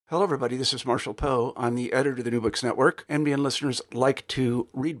Hello, everybody. This is Marshall Poe. I'm the editor of the New Books Network. NBN listeners like to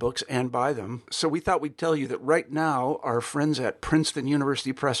read books and buy them. So we thought we'd tell you that right now, our friends at Princeton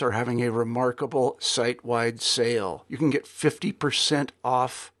University Press are having a remarkable site-wide sale. You can get 50%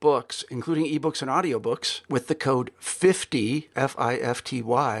 off books, including ebooks and audiobooks, with the code 50,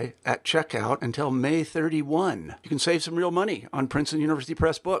 F-I-F-T-Y, at checkout until May 31. You can save some real money on Princeton University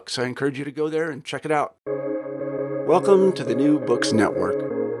Press books. I encourage you to go there and check it out. Welcome to the New Books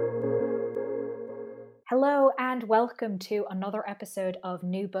Network. Hello and welcome to another episode of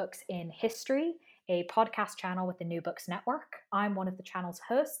New Books in History, a podcast channel with the New Books Network. I'm one of the channel's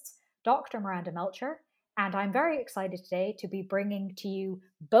hosts, Dr. Miranda Melcher, and I'm very excited today to be bringing to you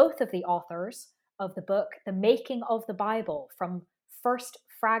both of the authors of the book, The Making of the Bible, From First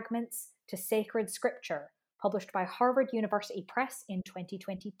Fragments to Sacred Scripture, published by Harvard University Press in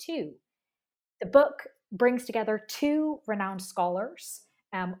 2022. The book brings together two renowned scholars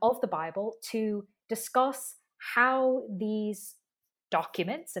of the Bible to discuss how these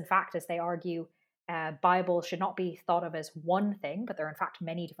documents, in fact, as they argue, Bible should not be thought of as one thing, but there are in fact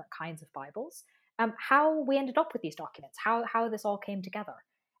many different kinds of Bibles, how we ended up with these documents, how this all came together.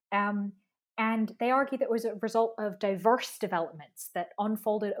 And they argue that it was a result of diverse developments that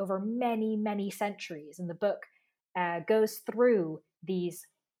unfolded over many, many centuries. And the book goes through these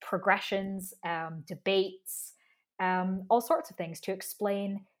progressions, debates, all sorts of things to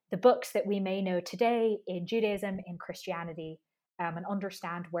explain the books that we may know today in Judaism, in Christianity, and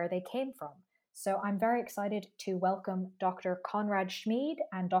understand where they came from. So I'm very excited to welcome Dr. Konrad Schmid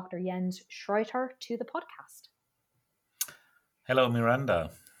and Dr. Jens Schreuter to the podcast. Hello,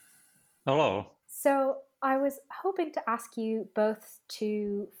 Miranda. Hello. So I was hoping to ask you both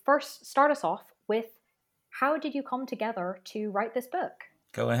to first start us off with, how did you come together to write this book?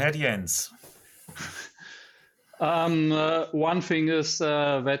 Go ahead, Jens. One thing is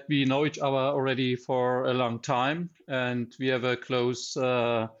that we know each other already for a long time, and we have a close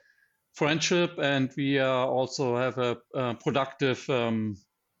friendship, and we also have a productive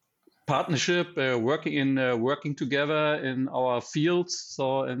partnership, working together in our fields.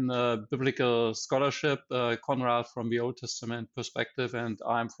 So in biblical scholarship, Konrad from the Old Testament perspective, and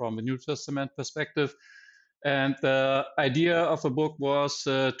I'm from the New Testament perspective. And the idea of the book was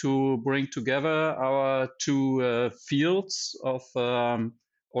to bring together our two fields of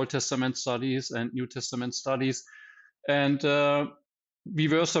Old Testament studies and New Testament studies. And we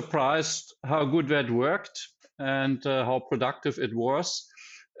were surprised how good that worked and how productive it was.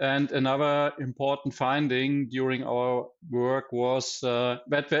 And another important finding during our work was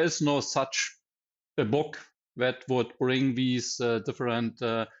that there is no such a book that would bring these different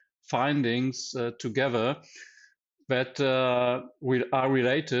findings together that are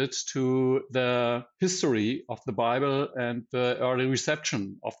related to the history of the Bible and the early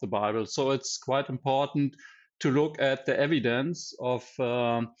reception of the Bible. So it's quite important to look at the evidence of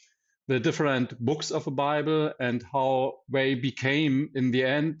the different books of the Bible and how they became, in the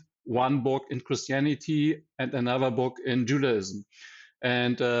end, one book in Christianity and another book in Judaism.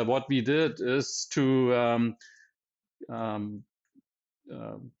 And what we did is to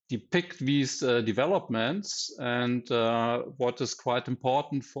depict these developments, and what is quite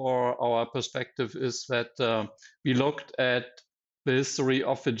important for our perspective is that we looked at the history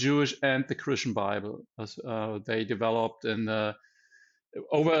of the Jewish and the Christian Bible as they developed in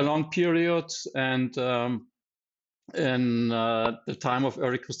over a long period, and in the time of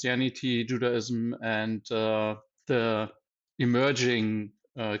early Christianity, Judaism, and the emerging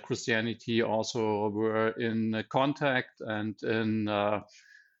Christianity also were in contact and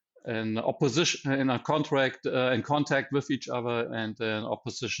in opposition, in contact with each other and in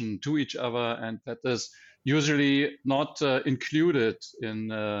opposition to each other, and that is usually not included in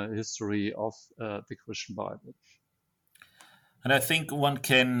history of the Christian Bible. And I think one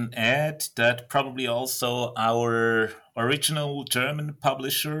can add that probably also our original German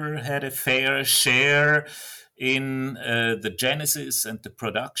publisher had a fair share in the genesis and the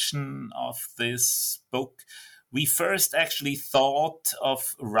production of this book. We first actually thought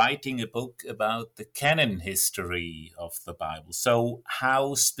of writing a book about the canon history of the Bible. So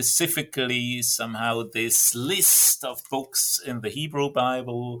how specifically somehow this list of books in the Hebrew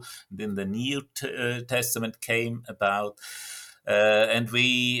Bible and in the New Testament came about. And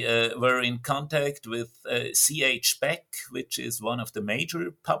we were in contact with C.H. Beck, which is one of the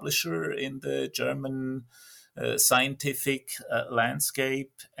major publishers in the German scientific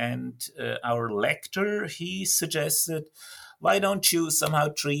landscape. And our lecturer, he suggested, why don't you somehow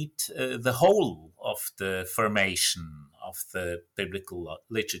treat the whole of the formation of the biblical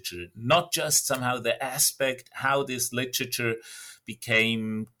literature, not just somehow the aspect how this literature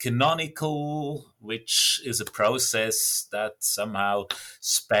became canonical, which is a process that somehow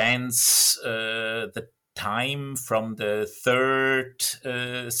spans the time from the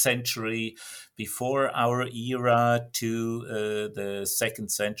 3rd century before our era to the 2nd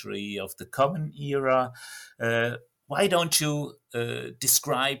century of the Common Era. Why don't you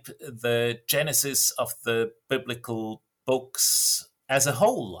describe the genesis of the biblical books as a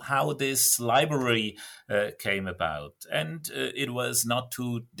whole, how this library came about? And it was not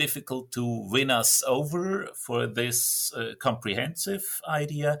too difficult to win us over for this comprehensive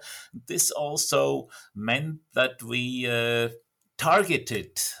idea. This also meant that we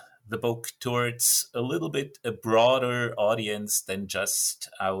targeted the book towards a little bit a broader audience than just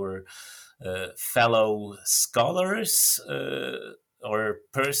our fellow scholars or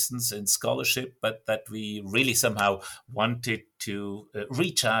persons in scholarship, but that we really somehow wanted to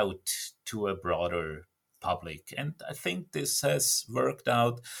reach out to a broader public. And I think this has worked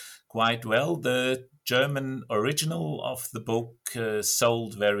out quite well. The German original of the book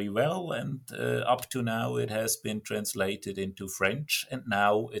sold very well, and up to now it has been translated into French, and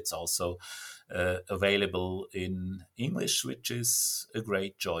now it's also available in English, which is a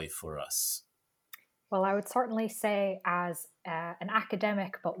great joy for us. Well, I would certainly say as an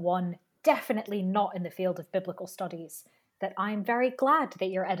academic, but one definitely not in the field of biblical studies, that I'm very glad that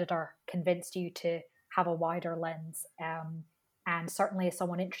your editor convinced you to have a wider lens. And certainly as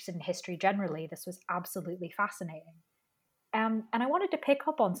someone interested in history generally, this was absolutely fascinating. And I wanted to pick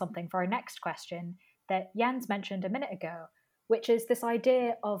up on something for our next question that Jens mentioned a minute ago, which is this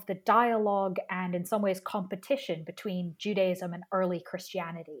idea of the dialogue and in some ways competition between Judaism and early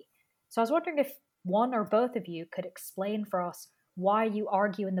Christianity. So I was wondering if one or both of you could explain for us why you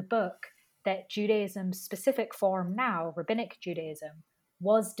argue in the book that Judaism's specific form now, Rabbinic Judaism,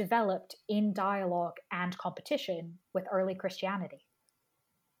 was developed in dialogue and competition with early Christianity.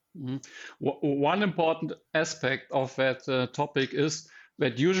 Mm-hmm. One important aspect of that topic is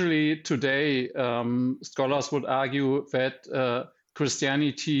that usually today scholars would argue that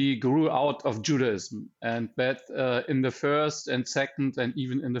Christianity grew out of Judaism, and that in the 1st and 2nd and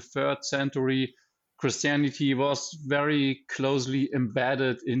even in the 3rd century, Christianity was very closely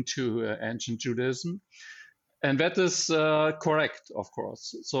embedded into ancient Judaism. And that is correct, of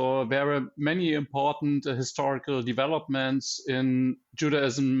course. So there were many important historical developments in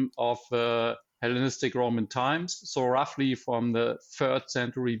Judaism of Hellenistic Roman times. So roughly from the 3rd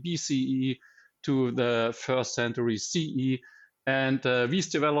century BCE to the 1st century CE. And these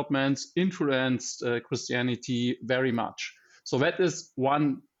developments influenced Christianity very much. So that is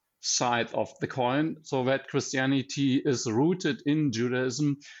one side of the coin, so that Christianity is rooted in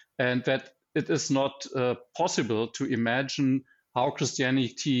Judaism, and that it is not possible to imagine how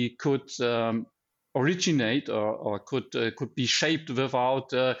Christianity could originate or could be shaped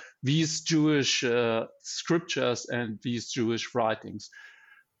without these Jewish scriptures and these Jewish writings.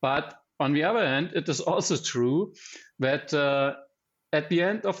 But on the other hand, it is also true that at the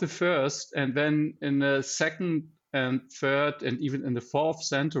end of the 1st and then in the 2nd and 3rd and even in the 4th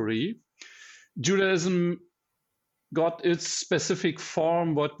century, Judaism got its specific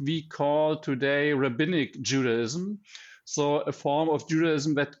form, what we call today Rabbinic Judaism. So a form of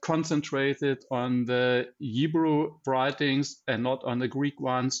Judaism that concentrated on the Hebrew writings and not on the Greek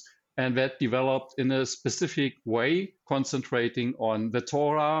ones, and that developed in a specific way, concentrating on the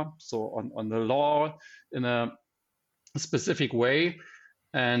Torah, so on the law in a specific way,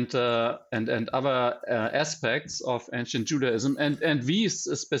 and other aspects of ancient Judaism. And these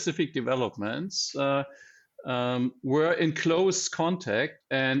specific developments were in close contact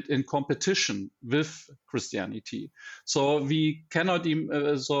and in competition with Christianity. So we cannot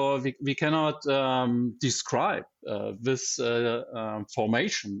describe this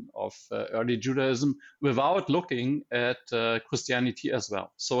formation of early Judaism without looking at Christianity as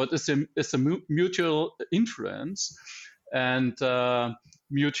well. So it's a mutual influence and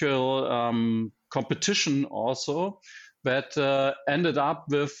mutual competition also that ended up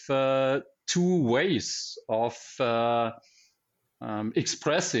with two ways of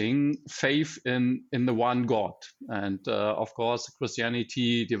expressing faith in the one God. And of course,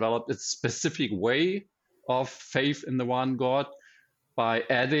 Christianity developed its specific way of faith in the one God by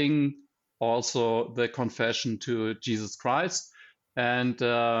adding also the confession to Jesus Christ. And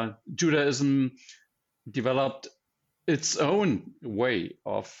Judaism developed its own way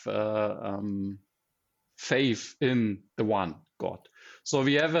of faith in the one God. So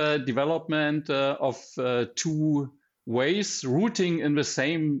we have a development of two ways rooting in the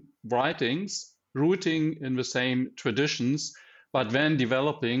same writings, rooting in the same traditions, but then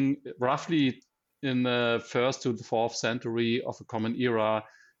developing roughly in the 1st to the 4th century of a common era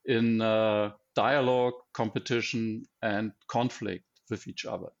in dialogue, competition, and conflict with each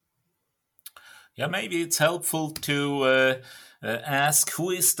other. Yeah, maybe it's helpful to ask who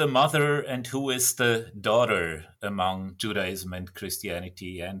is the mother and who is the daughter among Judaism and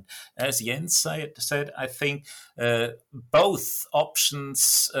Christianity. And as Jens said, I think both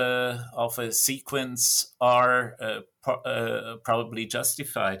options of a sequence are probably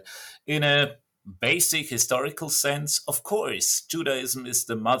justified. In a basic historical sense, of course, Judaism is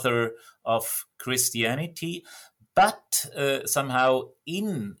the mother of Christianity, but somehow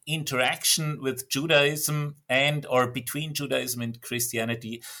in interaction with Judaism and or between Judaism and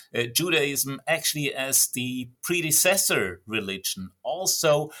Christianity, Judaism actually as the predecessor religion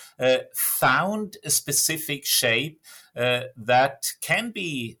also found a specific shape that can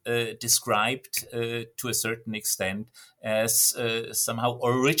be described to a certain extent as somehow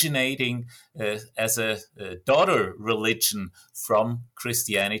originating as a daughter religion from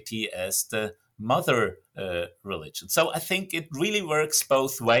Christianity as the mother religion. So I think it really works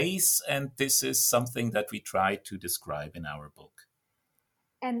both ways, and this is something that we try to describe in our book.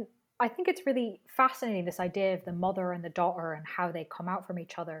 And I think it's really fascinating, this idea of the mother and the daughter and how they come out from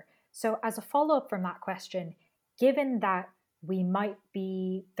each other. So as a follow-up from that question, given that we might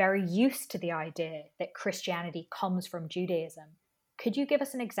be very used to the idea that Christianity comes from Judaism, could you give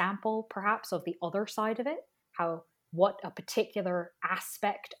us an example perhaps of the other side of it? What a particular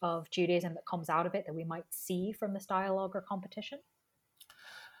aspect of Judaism that comes out of it that we might see from this dialogue or competition?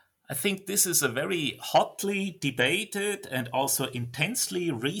 I think this is a very hotly debated and also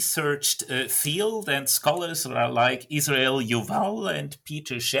intensely researched field, and scholars like Israel Yuval and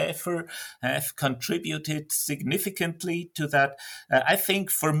Peter Schäfer have contributed significantly to that. I think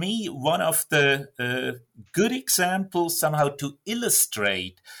for me, one of the good examples somehow to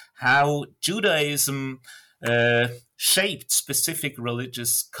illustrate how Judaism shaped specific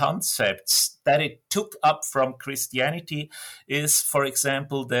religious concepts that it took up from Christianity is, for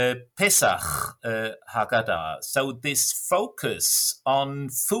example, the Pesach Haggadah. So this focus on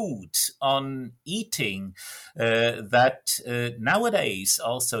food, on eating, that nowadays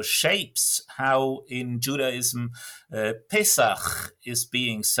also shapes how in Judaism Pesach is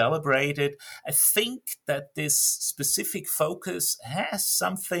being celebrated. I think that this specific focus has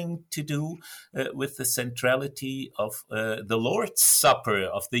something to do with the centrality of the Lord's Supper,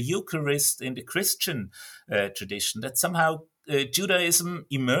 of the Eucharist in the Christian tradition, that somehow Judaism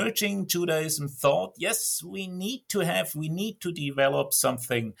thought, yes, we need to develop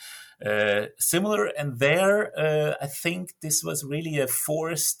something similar. And there, I think this was really a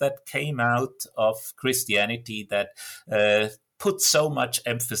force that came out of Christianity that put so much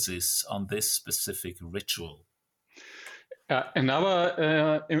emphasis on this specific ritual.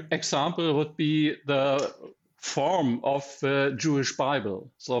 Another example would be the form of the Jewish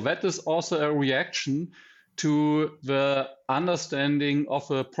Bible. So that is also a reaction to the understanding of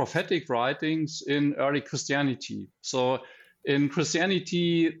the prophetic writings in early Christianity. So in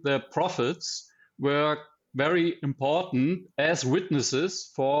Christianity, the prophets were very important as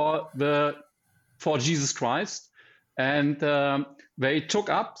witnesses for Jesus Christ. And they took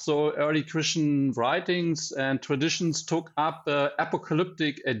up, so early Christian writings and traditions took up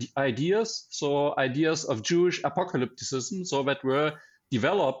apocalyptic ideas, so ideas of Jewish apocalypticism, so that were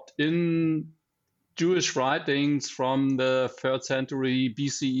developed in Jewish writings from the 3rd century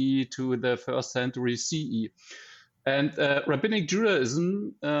BCE to the 1st century CE. And Rabbinic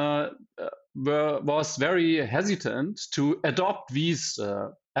Judaism was very hesitant to adopt these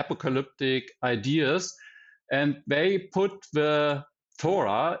apocalyptic ideas, and they put the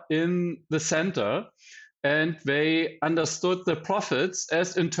Torah in the center, and they understood the prophets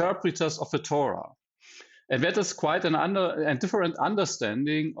as interpreters of the Torah. And that is quite a different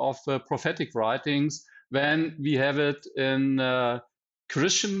understanding of prophetic writings than we have it in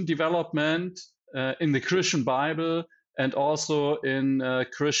Christian development, in the Christian Bible, and also in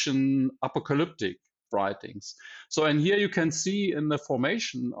Christian apocalyptic writings. So, and here you can see in the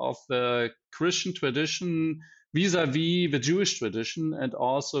formation of the Christian tradition vis-a-vis the Jewish tradition, and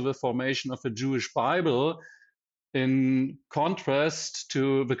also the formation of the Jewish Bible in contrast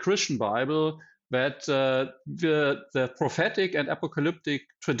to the Christian Bible, that the prophetic and apocalyptic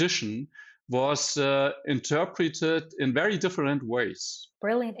tradition was interpreted in very different ways.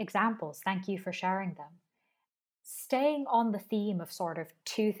 Brilliant examples. Thank you for sharing them. Staying on the theme of sort of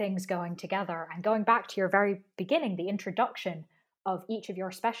two things going together and going back to your very beginning, the introduction of each of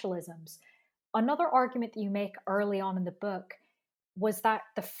your specialisms, another argument that you make early on in the book was that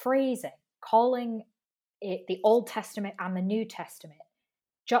the phrasing calling it the Old Testament and the New Testament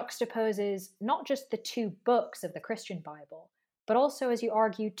juxtaposes not just the two books of the Christian Bible, but also, as you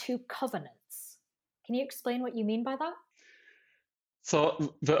argue, two covenants. Can you explain what you mean by that?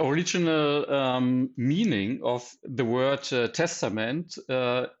 So the original meaning of the word testament,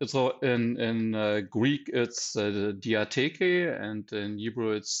 so in Greek it's diatheke, and in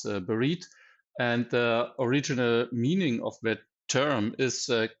Hebrew it's berit, and the original meaning of that term is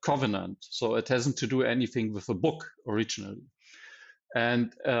covenant. So it hasn't to do anything with a book originally.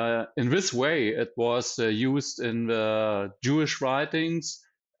 And in this way, it was used in the Jewish writings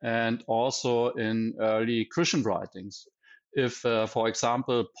and also in early Christian writings. If, for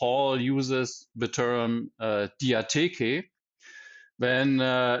example, Paul uses the term diatheke, when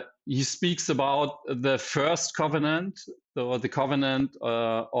he speaks about the first covenant, or the covenant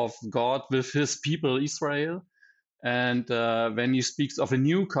of God with his people Israel, and when he speaks of a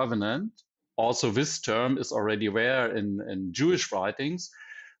new covenant, also this term is already there in Jewish writings,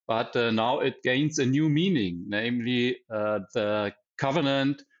 but now it gains a new meaning, namely the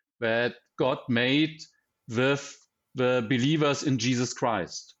covenant that God made with the believers in Jesus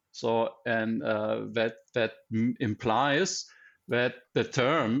Christ. So, and that implies that the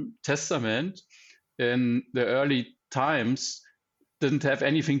term testament in the early times didn't have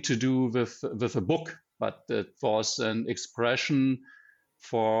anything to do with a book, but it was an expression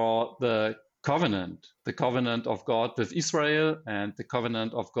for the covenant of God with Israel and the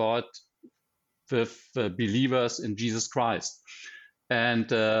covenant of God with believers in Jesus Christ. And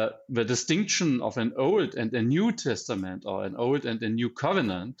the distinction of an Old and a New Testament, or an Old and a New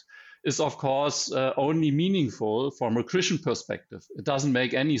Covenant, is of course only meaningful from a Christian perspective. It doesn't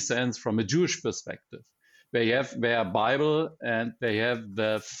make any sense from a Jewish perspective. They have their Bible and they have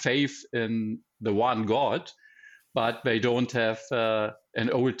the faith in the one God, but they don't have an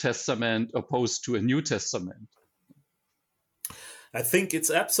Old Testament opposed to a New Testament. I think it's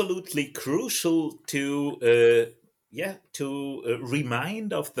absolutely crucial to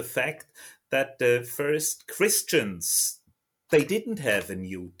remind of the fact that the first Christians, they didn't have a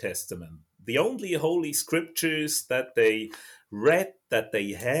New Testament. The only Holy Scriptures that they read, that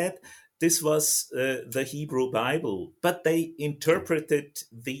they had, this was the Hebrew Bible, but they interpreted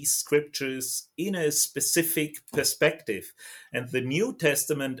these scriptures in a specific perspective. And the New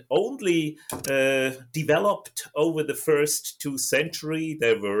Testament only developed over the first 2 centuries.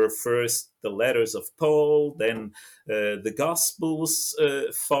 There were first the letters of Paul, then the Gospels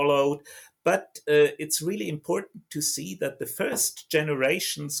followed. But it's really important to see that the first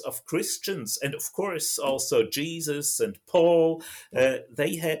generations of Christians, and of course also Jesus and Paul,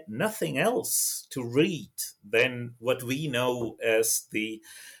 they had nothing else to read than what we know as the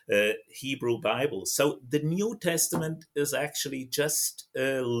Hebrew Bible. So the New Testament is actually just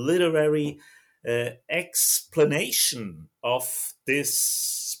a literary explanation of this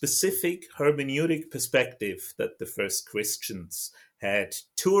specific hermeneutic perspective that the first Christians had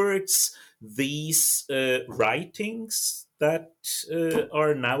towards these writings that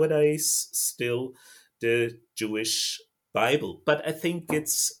are nowadays still the Jewish Bible. But I think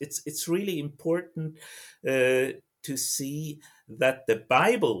it's really important to see that the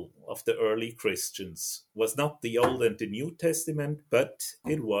Bible of the early Christians was not the Old and the New Testament, but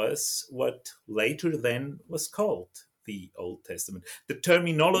it was what later then was called the Old Testament. The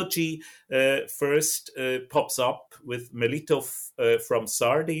terminology first pops up with Melitov from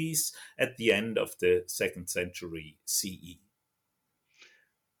Sardis at the end of the 2nd century CE.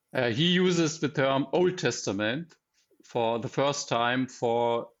 He uses the term Old Testament for the first time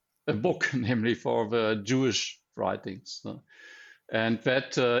for a book, namely for the Jewish writings. And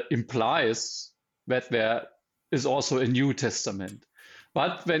that implies that there is also a New Testament.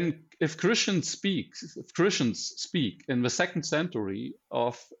 But if Christians speak in the 2nd century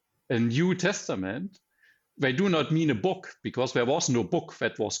of a New Testament, they do not mean a book, because there was no book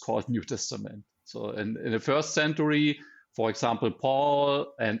that was called New Testament. So in the 1st century, for example,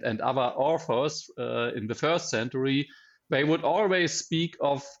 Paul and other authors in the 1st century, they would always speak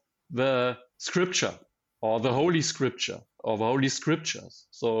of the scripture or the Holy Scripture or the Holy Scriptures.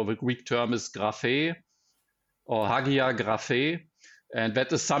 So the Greek term is graphe or hagia graphe. And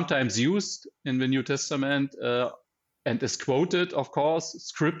that is sometimes used in the New Testament and is quoted, of course.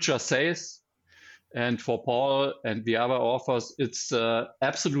 Scripture says. And for Paul and the other authors, it's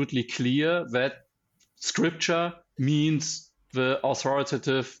absolutely clear that Scripture means the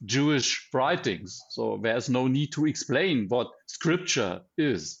authoritative Jewish writings. So there's no need to explain what Scripture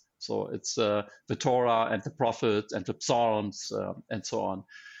is. So it's the Torah and the prophets and the Psalms and so on.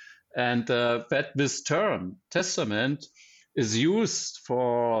 And that this term, testament, is used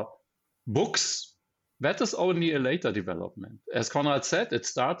for books, that is only a later development. As Konrad said, it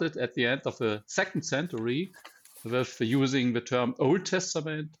started at the end of the 2nd century with using the term Old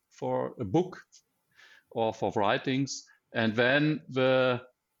Testament for a book or for writings. And then the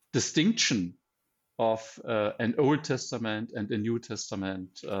distinction of an Old Testament and a New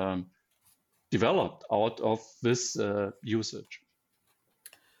Testament developed out of this usage.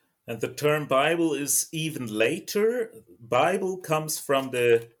 And the term Bible is even later. Bible comes from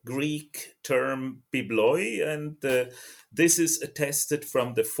the Greek term bibloi, and this is attested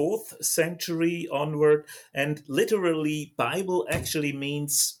from the 4th century onward. And literally, Bible actually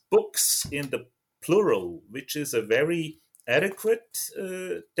means books in the plural, which is a very adequate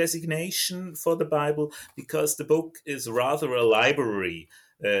designation for the Bible, because the book is rather a library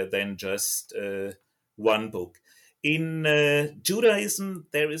than just one book. In Judaism,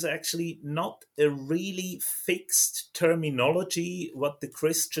 there is actually not a really fixed terminology what the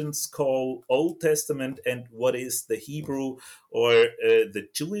Christians call Old Testament and what is the Hebrew or the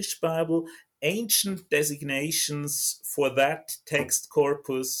Jewish Bible. Ancient designations for that text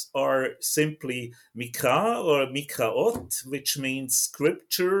corpus are simply Mikra or Mikraot, which means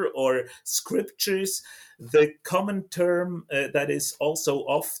scripture or scriptures. The common term that is also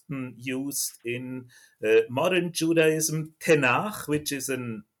often used in modern Judaism, Tanakh, which is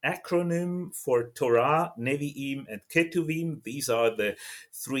an acronym for Torah, Nevi'im, and Ketuvim. These are the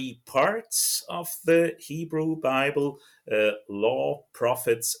 3 parts of the Hebrew Bible, law,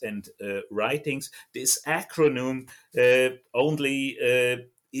 prophets, and writings. This acronym only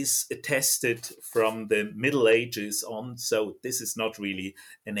is attested from the Middle Ages on, so this is not really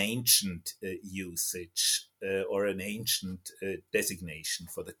an ancient usage or an ancient designation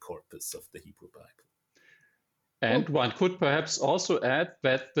for the corpus of the Hebrew Bible. And one could perhaps also add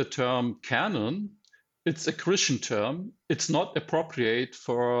that the term canon, it's a Christian term. It's not appropriate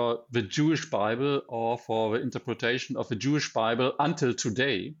for the Jewish Bible or for the interpretation of the Jewish Bible until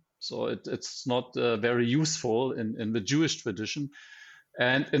today. So it's not very useful in the Jewish tradition.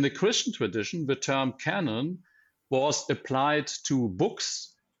 And in the Christian tradition, the term canon was applied to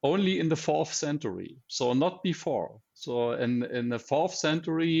books only in the 4th century, so not before. So in the 4th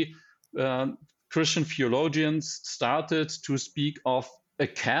century, Christian theologians started to speak of a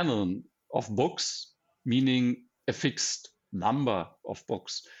canon of books, meaning a fixed number of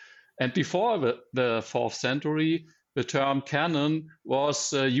books. And before the 4th century, the term canon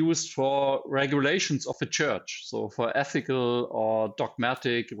was used for regulations of the church, so for ethical or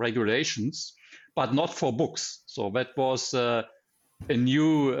dogmatic regulations, but not for books. So that was a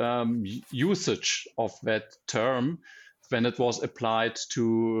new usage of that term when it was applied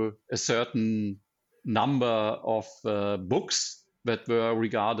to a certain number of books that were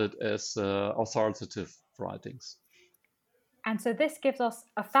regarded as authoritative writings. And so this gives us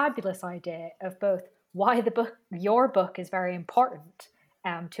a fabulous idea of both why your book is very important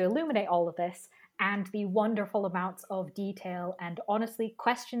to illuminate all of this, and the wonderful amounts of detail and honestly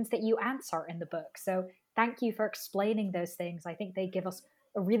questions that you answer in the book. So thank you for explaining those things. I think they give us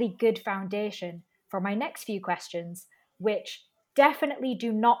a really good foundation for my next few questions, which definitely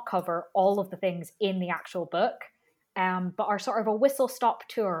do not cover all of the things in the actual book, but are sort of a whistle-stop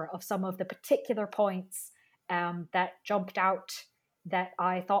tour of some of the particular points that jumped out that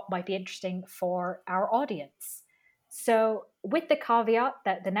I thought might be interesting for our audience. So with the caveat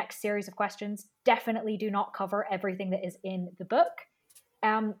that the next series of questions definitely do not cover everything that is in the book,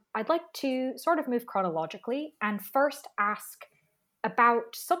 I'd like to sort of move chronologically and first ask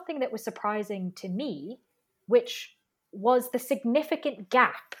about something that was surprising to me, which was the significant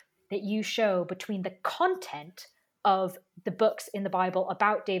gap that you show between the content of the books in the Bible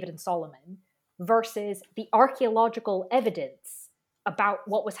about David and Solomon versus the archaeological evidence about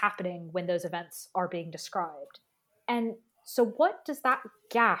what was happening when those events are being described. And so what does that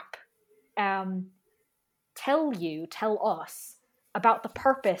gap tell us about the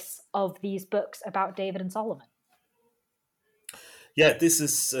purpose of these books about David and Solomon? Yeah, this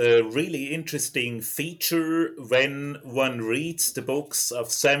is a really interesting feature when one reads the books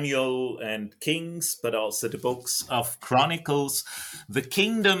of Samuel and Kings, but also the books of Chronicles. The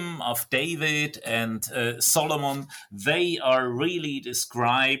kingdom of David and Solomon, they are really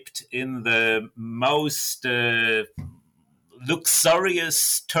described in the most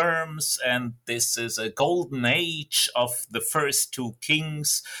luxurious terms, and this is a golden age of the first 2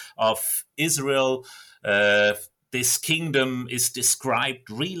 kings of Israel. This kingdom is described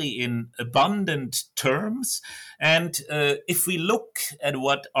really in abundant terms. And if we look at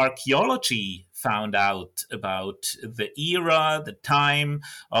what archaeology found out about the era, the time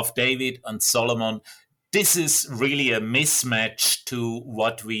of David and Solomon, this is really a mismatch to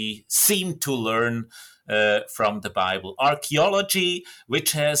what we seem to learn from the Bible. Archaeology,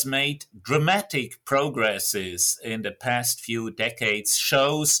 which has made dramatic progresses in the past few decades,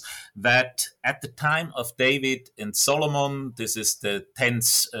 shows that at the time of David and Solomon, this is the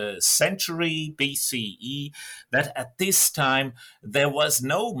 10th century BCE, that at this time there was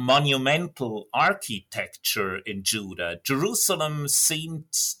no monumental architecture in Judah. Jerusalem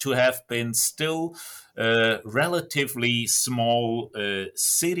seems to have been still a relatively small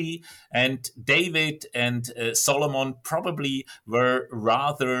city, and David and Solomon probably were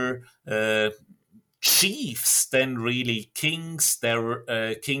rather chiefs than really kings. Their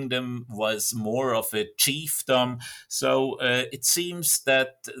kingdom was more of a chiefdom. So it seems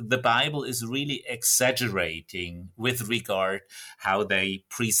that the Bible is really exaggerating with regard how they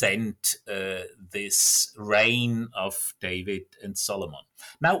present this reign of David and Solomon.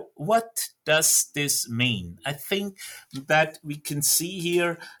 Now, what does this mean? I think that we can see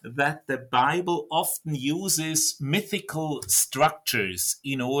here that the Bible often uses mythical structures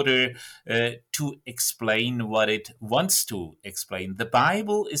in order to explain what it wants to explain. The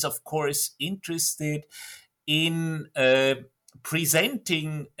Bible is, of course, interested in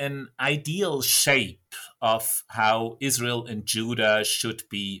presenting an ideal shape of how Israel and Judah should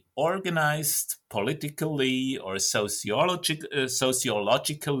be organized politically or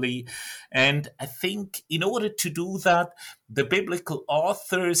sociologically. And I think in order to do that, the biblical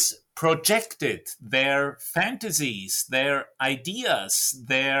authors projected their fantasies, their ideas,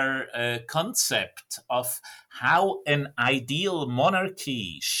 their concept of how an ideal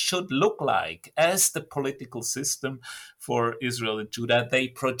monarchy should look like as the political system for Israel and Judah. They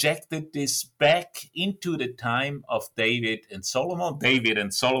projected this back into the time of David and Solomon. David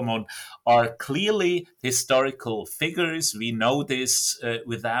and Solomon are clearly historical figures. We know this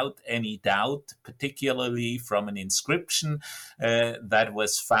without any doubt, particularly from an inscription that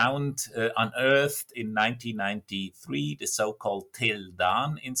was found unearthed in 1993, the so-called Tel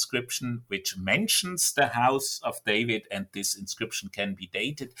Dan inscription, which mentions the house of David, and this inscription can be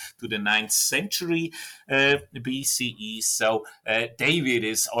dated to the 9th century BCE. So David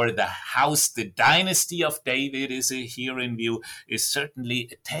is, or the house, the dynasty of David is here in view, is certainly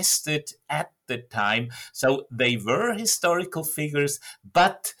attested at the time. So they were historical figures,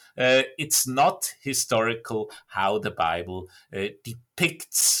 but it's not historical how the Bible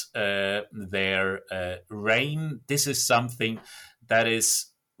depicts their reign. This is something that is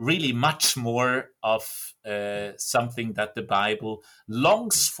really much more of something that the Bible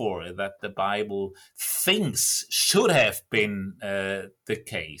longs for, that the Bible thinks should have been the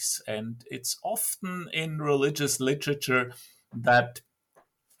case. And it's often in religious literature that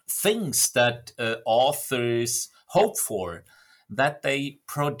things that authors hope for, that they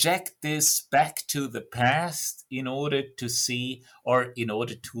project this back to the past in order to see, or in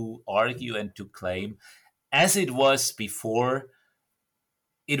order to argue and to claim, as it was before,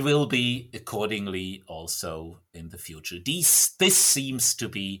 it will be accordingly also in the future. This seems to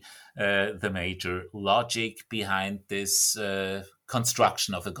be the major logic behind this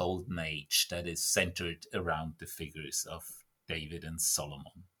construction of a golden age that is centered around the figures of David and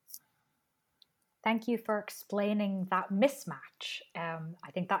Solomon. Thank you for explaining that mismatch.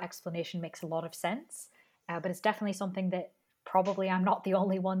 I think that explanation makes a lot of sense, but it's definitely something that probably I'm not the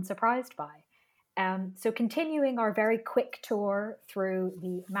only one surprised by. So continuing our very quick tour through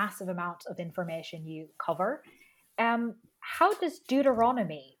the massive amount of information you cover, how does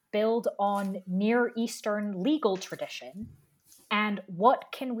Deuteronomy build on Near Eastern legal tradition, and what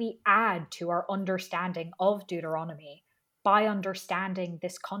can we add to our understanding of Deuteronomy by understanding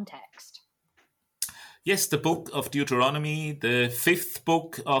this context? Yes, the book of Deuteronomy, the fifth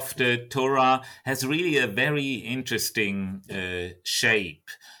book of the Torah, has really a very interesting shape.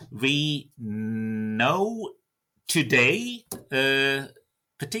 We know today,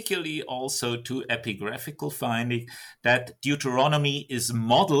 particularly also to epigraphical finding, that Deuteronomy is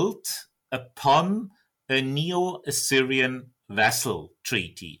modeled upon a Neo-Assyrian vassal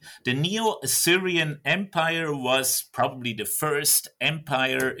treaty. The Neo-Assyrian Empire was probably the first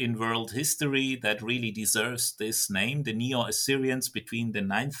empire in world history that really deserves this name. The Neo-Assyrians between the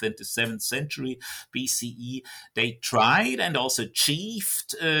 9th and the 7th century BCE, they tried and also achieved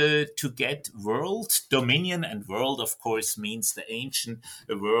to get world dominion, and world of course means the ancient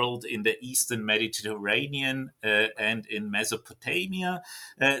world in the Eastern Mediterranean and in Mesopotamia.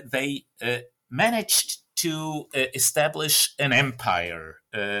 They managed to establish an empire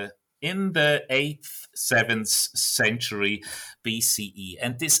in the 8th, 7th century BCE.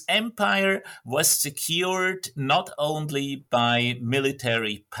 And this empire was secured not only by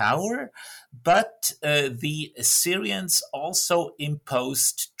military power, but the Assyrians also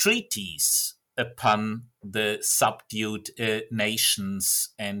imposed treaties upon the subdued nations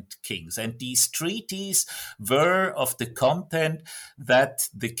and kings. And these treaties were of the content that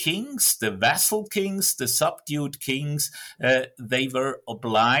the kings, the vassal kings, the subdued kings, they were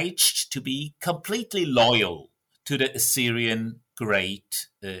obliged to be completely loyal to the Assyrian great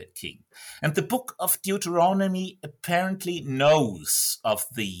king. And the book of Deuteronomy apparently knows of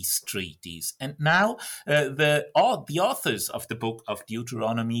these treaties. And now the authors of the book of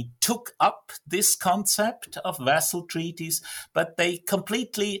Deuteronomy took up this concept of vassal treaties, but they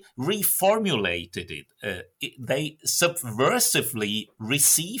completely reformulated it. They subversively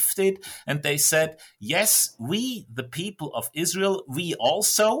received it, and they said, yes, we, the people of Israel, we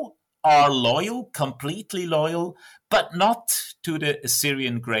also are loyal, completely loyal, but not to the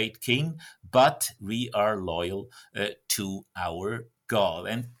Assyrian great king, but we are loyal to our God.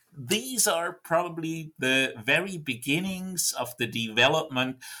 And these are probably the very beginnings of the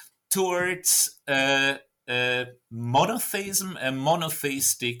development towards monotheism, a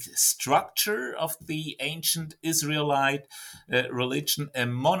monotheistic structure of the ancient Israelite religion, a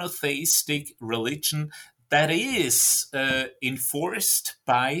monotheistic religion that is enforced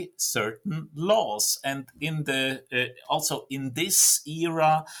by certain laws. And in the also in this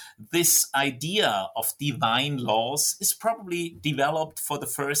era, this idea of divine laws is probably developed for the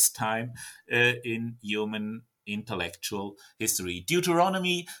first time in human intellectual history.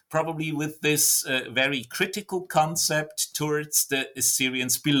 Deuteronomy, probably with this very critical concept towards the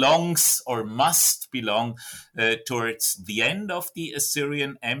Assyrians, belongs or must belong towards the end of the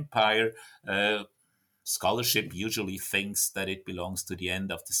Assyrian Empire. Scholarship usually thinks that it belongs to the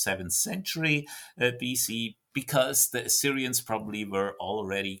end of the 7th century BC, because the Assyrians probably were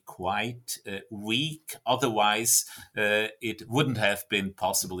already quite weak. Otherwise, it wouldn't have been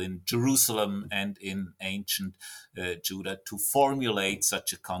possible in Jerusalem and in ancient Judah to formulate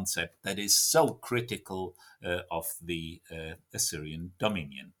such a concept that is so critical of the Assyrian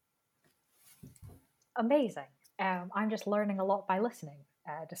dominion. Amazing. I'm just learning a lot by listening.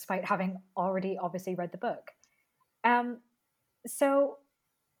 Despite having already obviously read the book. So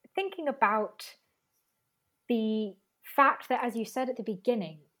thinking about the fact that, as you said at the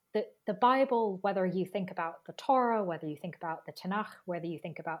beginning, that the Bible, whether you think about the Torah, whether you think about the Tanakh, whether you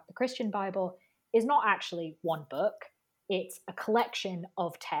think about the Christian Bible, is not actually one book. It's a collection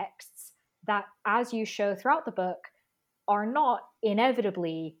of texts that, as you show throughout the book, are not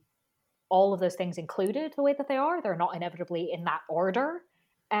inevitably all of those things included the way that they are. They're not inevitably in that order.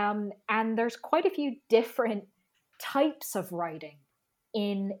 And there's quite a few different types of writing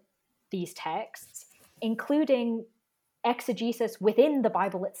in these texts, including exegesis within the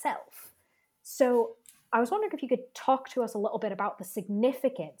Bible itself. So I was wondering if you could talk to us a little bit about the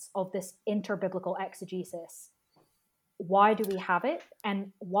significance of this interbiblical exegesis. Why do we have it?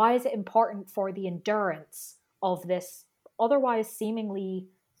 And why is it important for the endurance of this otherwise seemingly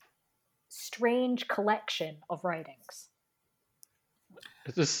strange collection of writings?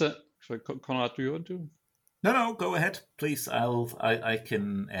 It is, sorry, Konrad, do you want to? No, go ahead, please. I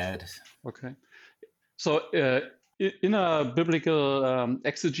can add. Okay. So in a biblical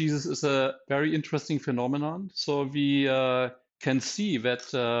exegesis is a very interesting phenomenon. So we can see that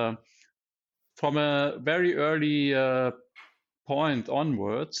from a very early point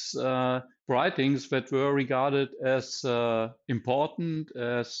onwards, writings that were regarded as important,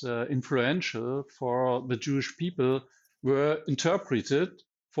 as influential for the Jewish people were interpreted,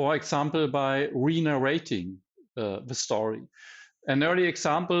 for example, by re-narrating the story. An early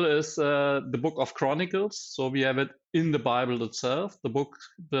example is the Book of Chronicles. So we have it in the Bible itself.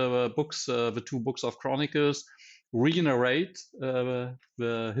 The two books of Chronicles re-narrate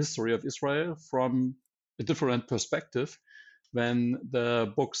the history of Israel from a different perspective than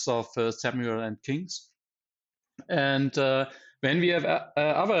the books of Samuel and Kings. And then we have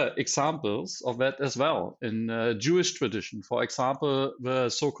other examples of that as well in Jewish tradition. For example, the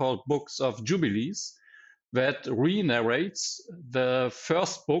so-called books of Jubilees that re-narrates the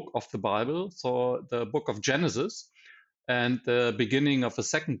first book of the Bible, so the book of Genesis, and the beginning of the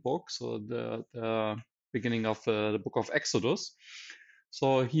second book, so the beginning of the book of Exodus.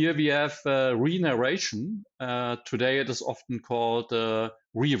 So here we have re-narration. Today it is often called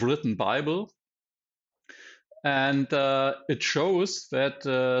rewritten Bible. And it shows that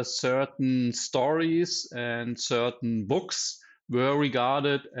certain stories and certain books were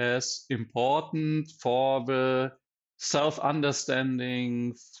regarded as important for the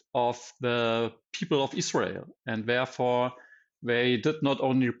self-understanding of the people of Israel, and therefore they did not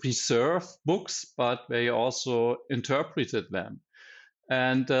only preserve books, but they also interpreted them.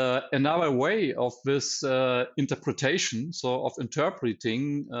 And another way of this interpretation, so of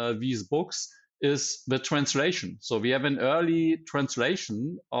interpreting these books, is the translation. So we have an early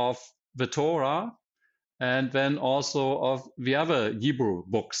translation of the Torah, and then also of the other Hebrew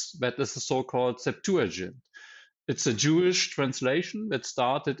books. That is the so-called Septuagint. It's a Jewish translation that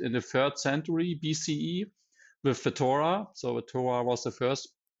started in the 3rd century BCE with the Torah. So the Torah was the first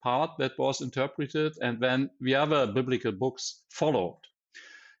part that was interpreted, and then the other biblical books followed.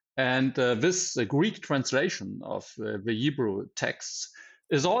 And this Greek translation of the Hebrew texts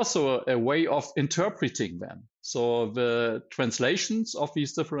is also a way of interpreting them. So the translations of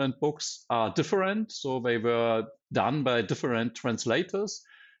these different books are different. So they were done by different translators,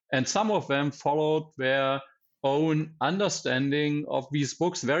 and some of them followed their own understanding of these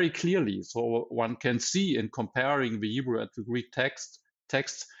books very clearly. So one can see in comparing the Hebrew and the Greek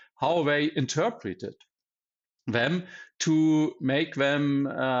texts how they interpreted them to make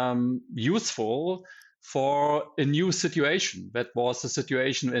them useful for a new situation. That was the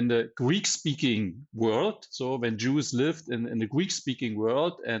situation in the Greek-speaking world. So when Jews lived in the Greek-speaking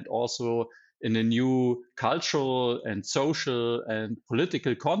world, and also in a new cultural and social and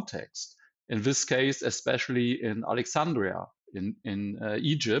political context, in this case, especially in Alexandria, in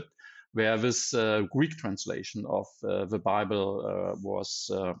Egypt, where this Greek translation of the Bible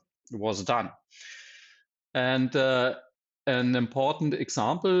was done. And an important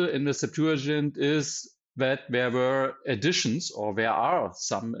example in the Septuagint is that there were additions, or there are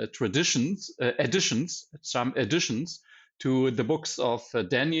some additions to the books of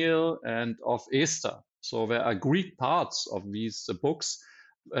Daniel and of Esther. So there are Greek parts of these books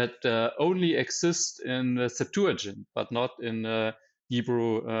that only exist in the Septuagint, but not in the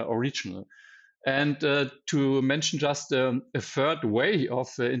Hebrew original. And to mention just a third way of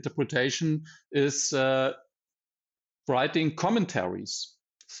interpretation is writing commentaries.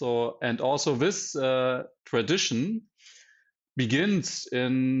 So, and also this tradition begins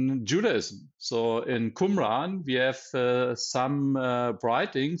in Judaism. So in Qumran, we have some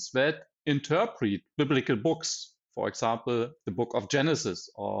writings that interpret biblical books. For example, the book of Genesis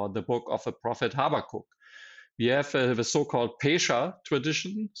or the book of the prophet Habakkuk. We have the so-called Pesha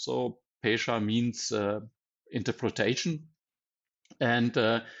tradition. So Pesha means interpretation. And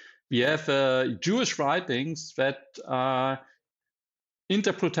we have Jewish writings that are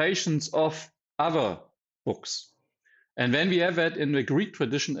interpretations of other books. And then we have that in the Greek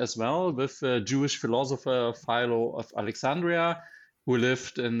tradition as well, with the Jewish philosopher Philo of Alexandria, who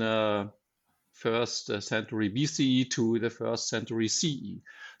lived in the 1st century BCE to the 1st century CE.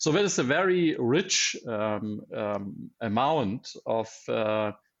 So that is a very rich amount of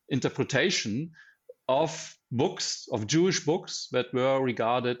interpretation of books, of Jewish books that were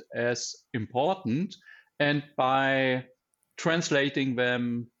regarded as important, and by translating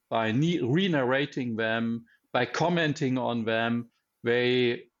them, by re-narrating them, by commenting on them,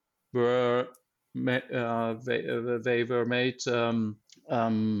 they were made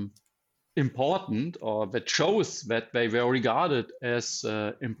important, or that shows that they were regarded as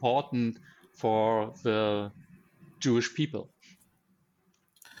important for the Jewish people.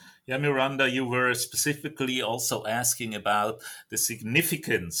 Yeah, Miranda, you were specifically also asking about the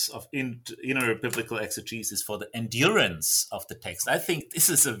significance of inner biblical exegesis for the endurance of the text. I think this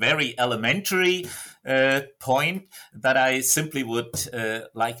is a very elementary point that I simply would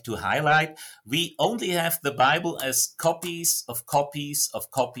like to highlight. We only have the Bible as copies of copies of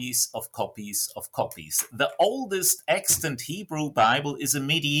copies of copies of copies. The oldest extant Hebrew Bible is a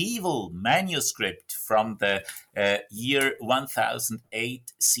medieval manuscript from the year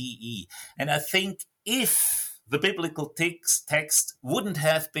 1008 CE. And I think if the biblical text wouldn't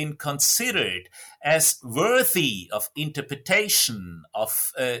have been considered as worthy of interpretation,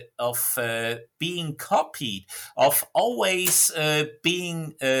 of being copied, of always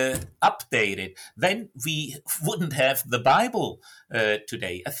being updated, then we wouldn't have the Bible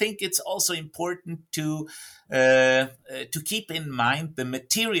today. I think it's also important to keep in mind the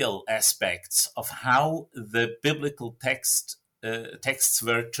material aspects of how the biblical texts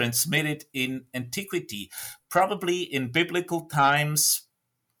were transmitted in antiquity, probably in biblical times,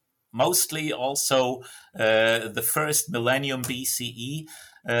 mostly also the first millennium BCE.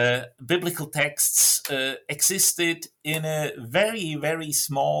 Biblical texts existed in a very, very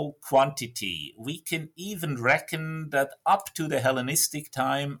small quantity. We can even reckon that up to the Hellenistic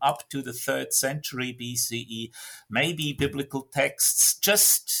time, up to the 3rd century BCE, maybe biblical texts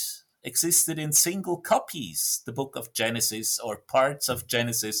just existed in single copies, the book of Genesis or parts of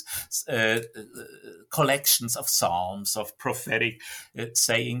Genesis, collections of psalms, of prophetic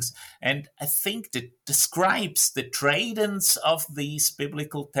sayings. And I think that describes the trade-ins of these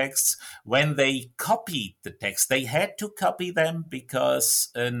biblical texts when they copied the text. They had to copy them because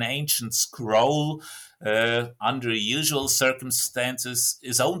an ancient scroll under usual circumstances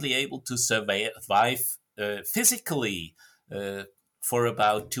is only able to survive physically for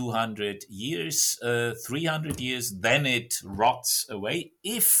about 200 years, 300 years, then it rots away.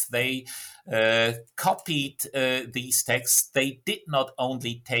 If they copied these texts, they did not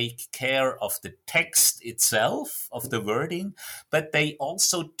only take care of the text itself, of the wording, but they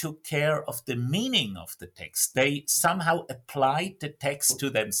also took care of the meaning of the text. They somehow applied the text to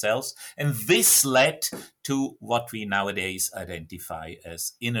themselves, and this led to what we nowadays identify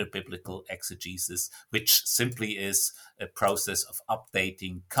as inner biblical exegesis, which simply is a process of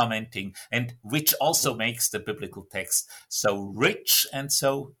updating, commenting, and which also makes the biblical text so rich and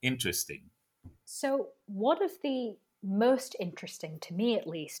so interesting. So, one of the most interesting, to me at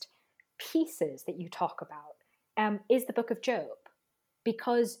least, pieces that you talk about is the Book of Job,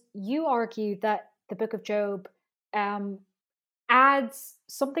 because you argue that the Book of Job adds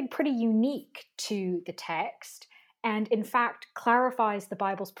something pretty unique to the text and, in fact, clarifies the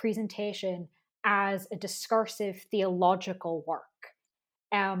Bible's presentation as a discursive theological work.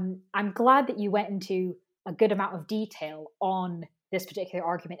 I'm glad that you went into a good amount of detail on this particular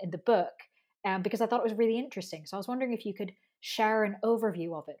argument in the book, because I thought it was really interesting. So I was wondering if you could share an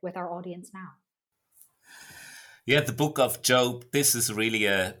overview of it with our audience now. Yeah, the book of Job, this is really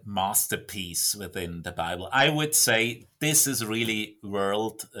a masterpiece within the Bible. I would say this is really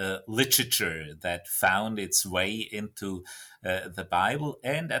world literature that found its way into the Bible.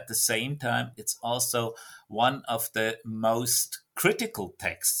 And at the same time, it's also one of the most critical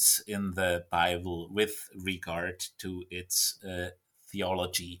texts in the Bible with regard to its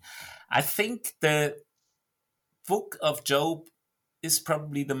theology. I think the book of Job is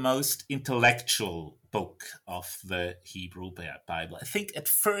probably the most intellectual book of the Hebrew Bible. I think at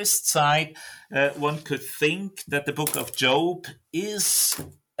first sight, one could think that the book of Job is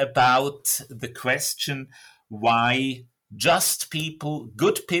about the question why just people,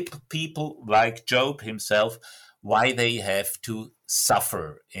 good people like Job himself, why they have to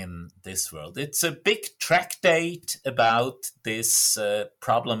suffer in this world. It's a big tractate about this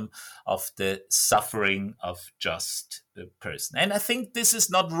problem of the suffering of just a person. And I think this is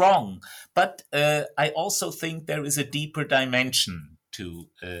not wrong, but I also think there is a deeper dimension to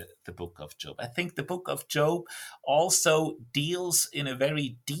the book of Job. I think the book of Job also deals in a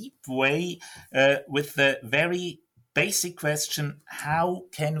very deep way with the very basic question, how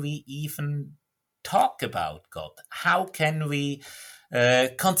can we even talk about God? How can we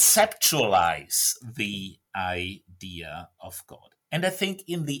conceptualize the idea of God? And I think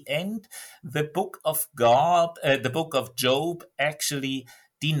in the end, the book of Job actually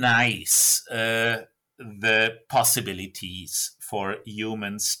denies the possibilities for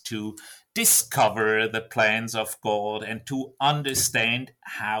humans to discover the plans of God and to understand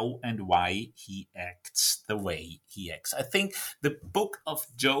how and why he acts the way he acts. I think the book of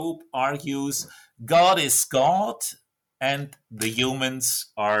Job argues God is God and the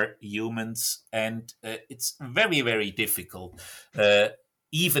humans are humans, and it's very, very difficult,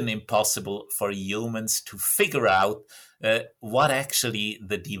 even impossible for humans to figure out what actually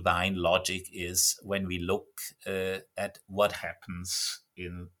the divine logic is when we look at what happens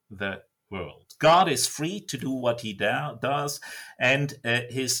in the world. God is free to do what he does, and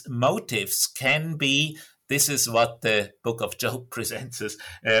his motives can be, this is what the book of Job presents us,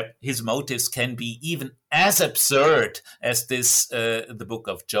 his motives can be even as absurd as this, the book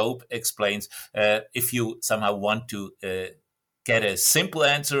of Job explains. If you somehow want to get a simple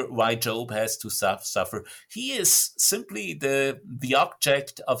answer why Job has to suffer, he is simply the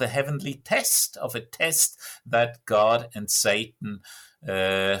object of a heavenly test, of a test that God and Satan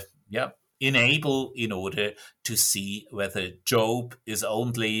enable in order to see whether Job is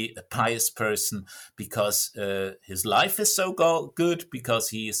only a pious person because his life is so good, because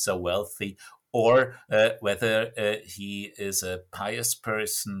he is so wealthy, or whether he is a pious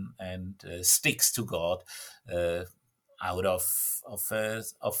person and sticks to God out of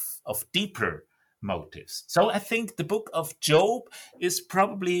deeper motives. So I think the book of Job is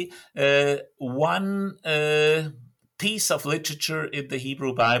probably one piece of literature in the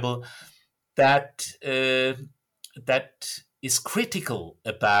Hebrew Bible that is critical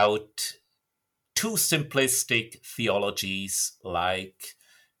about too simplistic theologies like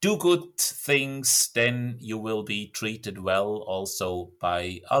do good things, then you will be treated well also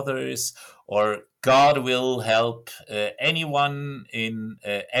by others, or God will help anyone in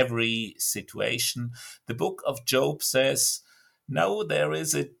every situation. The book of Job says, no, there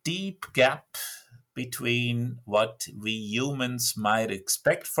is a deep gap between what we humans might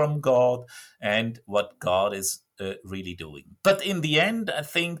expect from God and what God is really doing. But in the end, I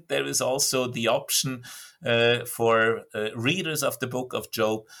think there is also the option for readers of the book of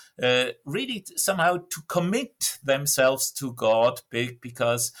Job really somehow to commit themselves to God,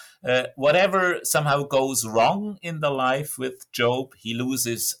 because whatever somehow goes wrong in the life with Job, he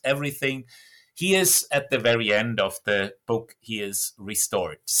loses everything. He is at the very end of the book, he is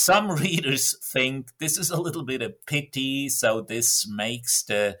restored. Some readers think this is a little bit of pity, so this makes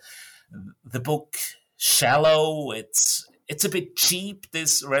the book shallow. It's a bit cheap,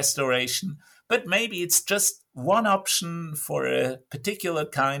 this restoration, but maybe it's just one option for a particular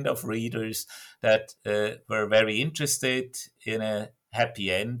kind of readers that were very interested in a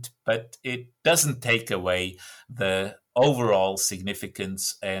happy end, but it doesn't take away the overall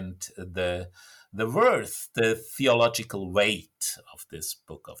significance and the worth, the theological weight of this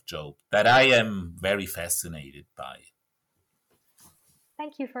book of Job that I am very fascinated by.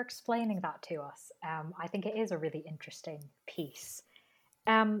 Thank you for explaining that to us. I think it is a really interesting piece.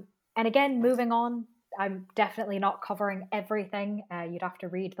 And again, moving on, I'm definitely not covering everything. You'd have to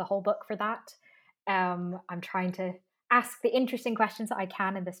read the whole book for that. I'm trying to ask the interesting questions that I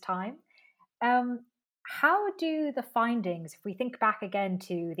can in this time. How do the findings, if we think back again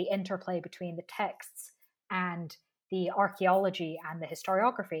to the interplay between the texts and the archaeology and the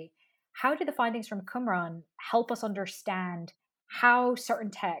historiography, how do the findings from Qumran help us understand how certain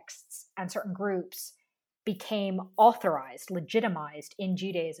texts and certain groups became authorized, legitimized in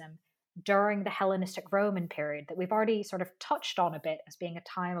Judaism during the Hellenistic Roman period that we've already sort of touched on a bit as being a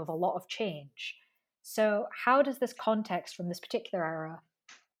time of a lot of change? So how does this context from this particular era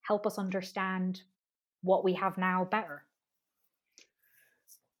help us understand what we have now better?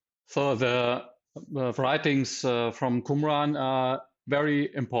 So the writings from Qumran are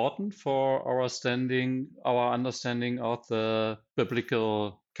very important for our understanding of the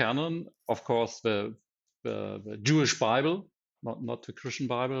biblical canon. Of course, the Jewish Bible, not the Christian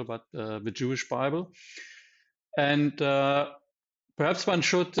Bible, but the Jewish Bible. And perhaps one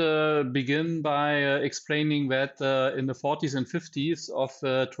should begin by explaining that in the 40s and 50s of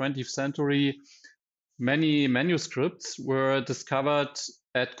the 20th century, many manuscripts were discovered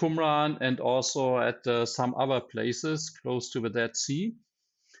at Qumran and also at some other places close to the Dead Sea.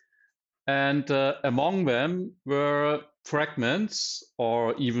 And among them were fragments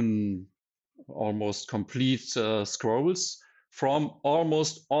or even almost complete scrolls from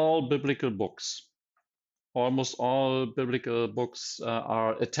almost all biblical books. Almost all biblical books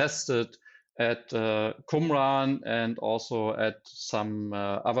are attested at Qumran and also at some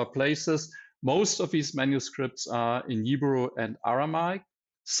other places. Most of these manuscripts are in Hebrew and Aramaic.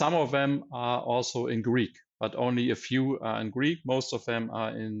 Some of them are also in Greek, but only a few are in Greek. Most of them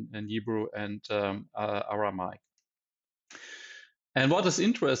are in Hebrew and Aramaic. And what is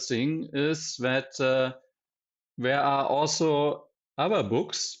interesting is that there are also other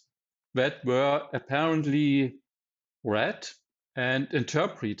books that were apparently read and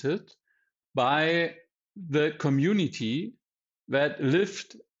interpreted by the community that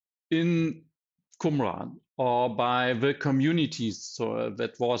lived in Qumran, or by the communities. So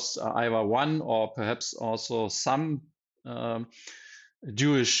that was either one or perhaps also some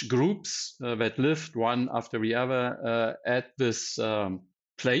Jewish groups that lived one after the other at this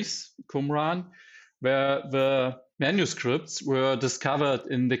place, Qumran, where the manuscripts were discovered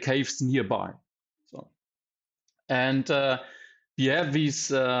in the caves nearby. And we have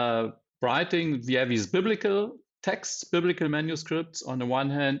these writings, we have these biblical texts, biblical manuscripts on the one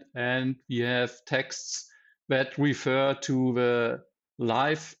hand, and we have texts that refer to the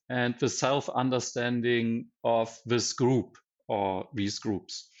life and the self-understanding of this group or these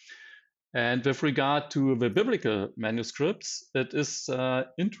groups. And with regard to the biblical manuscripts, it is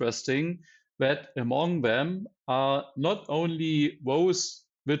interesting that among them are not only those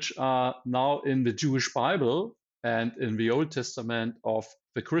which are now in the Jewish Bible and in the Old Testament of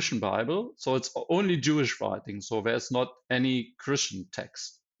the Christian Bible, so it's only Jewish writing, so there's not any Christian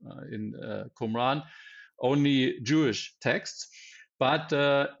text in Qumran, only Jewish texts, but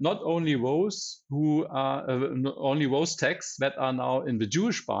not only those only those texts that are now in the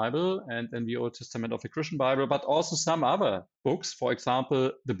Jewish Bible and in the Old Testament of the Christian Bible, but also some other books, for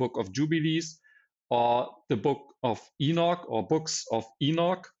example, the Book of Jubilees or the Book of Enoch or books of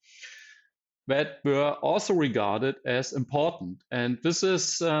Enoch, that were also regarded as important. And this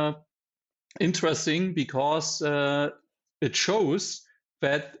is interesting because it shows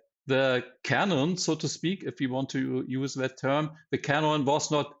that the canon, so to speak, if we want to use that term, the canon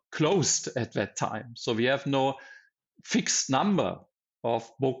was not closed at that time. So we have no fixed number of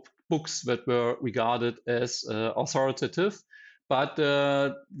books that were regarded as authoritative, but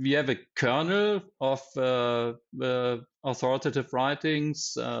we have a kernel of authoritative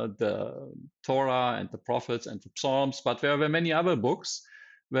writings, the Torah and the prophets and the Psalms, but there were many other books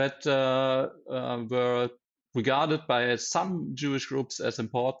that were regarded by some Jewish groups as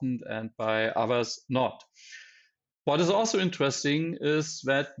important and by others not. What is also interesting is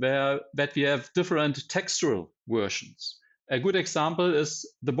that we have different textual versions. A good example is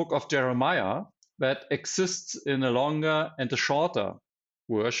the book of Jeremiah that exists in a longer and a shorter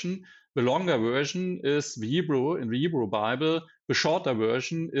version. The longer version is the Hebrew, in the Hebrew Bible. The shorter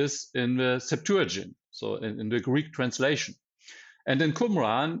version is in the Septuagint, so in the Greek translation. And in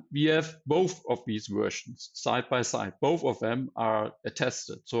Qumran, we have both of these versions side by side. Both of them are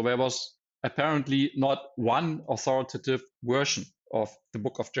attested. So there was apparently not one authoritative version of the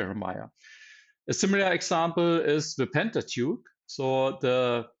book of Jeremiah. A similar example is the Pentateuch. So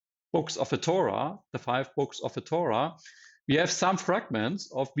the books of the Torah, the 5 books of the Torah, we have some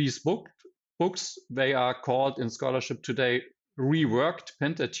fragments of these books. They are called in scholarship today reworked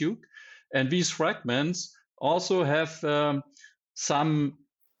Pentateuch. And these fragments also have some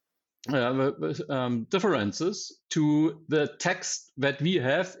differences to the text that we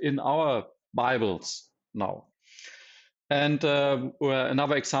have in our Bibles now. And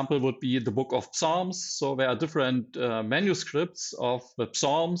another example would be the book of Psalms. So there are different manuscripts of the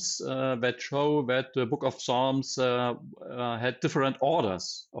Psalms that show that the book of Psalms had different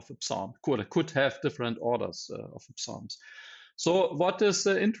orders of the Psalm, could have different orders of the Psalms. So what is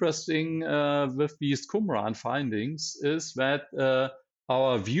interesting with these Qumran findings is that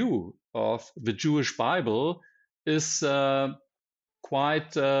our view of the Jewish Bible is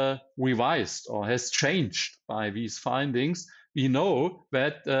quite revised or has changed by these findings. We know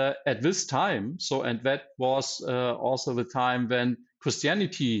that at this time, and that was also the time when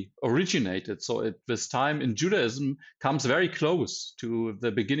Christianity originated. So at this time in Judaism comes very close to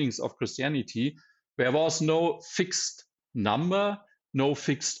the beginnings of Christianity. There was no fixed number, no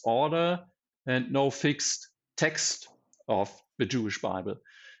fixed order, and no fixed text of the Jewish Bible.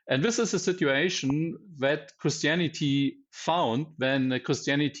 And this is a situation that Christianity found when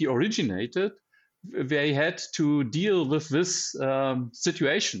Christianity originated. They had to deal with this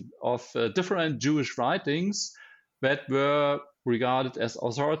situation of different Jewish writings that were regarded as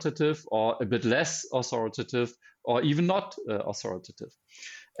authoritative or a bit less authoritative or even not authoritative.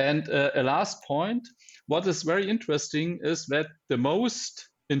 And a last point, what is very interesting is that the most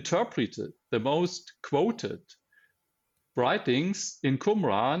interpreted, the most quoted writings in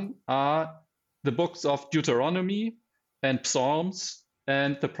Qumran are the books of Deuteronomy and Psalms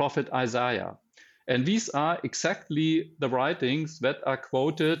and the prophet Isaiah. And these are exactly the writings that are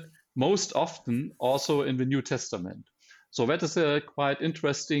quoted most often also in the New Testament. So that is a quite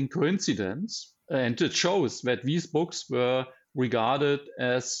interesting coincidence. And it shows that these books were regarded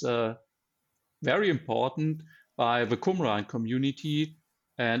as very important by the Qumran community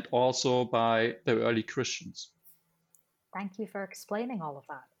and also by the early Christians. Thank you for explaining all of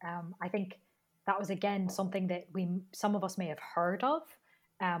that. I think that was, again, something that some of us may have heard of,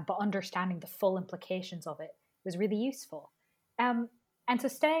 but understanding the full implications of it was really useful. And so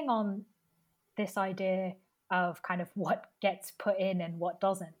staying on this idea of kind of what gets put in and what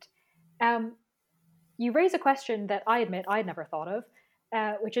doesn't, you raise a question that I admit I'd never thought of,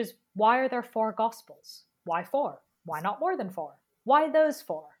 which is, why are there 4 Gospels? Why 4? Why not more than 4? Why those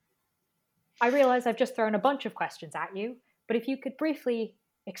 4? I realize I've just thrown a bunch of questions at you, but if you could briefly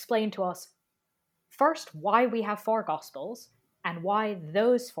explain to us, first, why we have 4 Gospels and why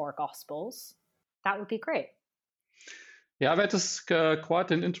those 4 Gospels, that would be great. Yeah, that is quite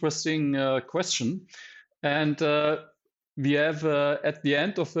an interesting question. And we have, at the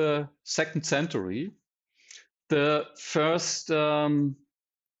end of the 2nd century, the first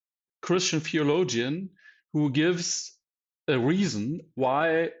Christian theologian who gives a reason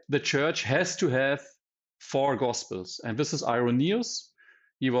why the church has to have 4 Gospels. And this is Irenaeus.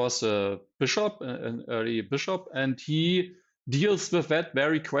 He was a bishop, an early bishop, and he deals with that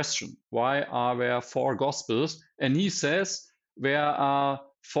very question. Why are there 4 Gospels? And he says there are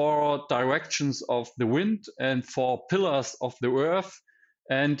 4 directions of the wind and 4 pillars of the earth.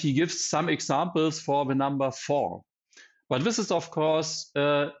 And he gives some examples for the number 4. But this is, of course,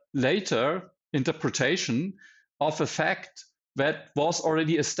 a later interpretation of a fact that was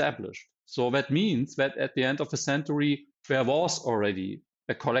already established. So that means that at the end of the century, there was already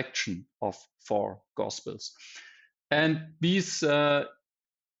a collection of 4 Gospels. And these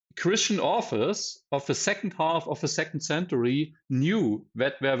Christian authors of the second half of the 2nd century knew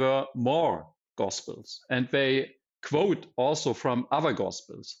that there were more Gospels, and they quote also from other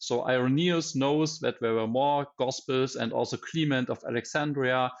Gospels. So Irenaeus knows that there were more Gospels, and also Clement of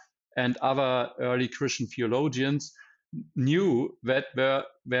Alexandria and other early Christian theologians knew that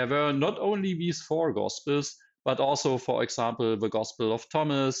there were not only these 4 Gospels, but also, for example, the Gospel of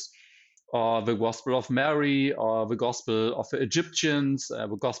Thomas, or the Gospel of Mary, or the Gospel of the Egyptians,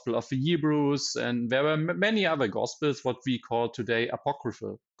 the Gospel of the Hebrews, and there were many other Gospels, what we call today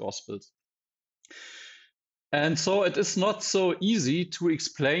apocryphal Gospels. And so it is not so easy to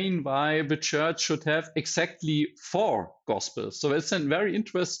explain why the church should have exactly 4 Gospels. So it's a very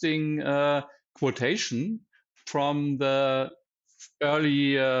interesting quotation from the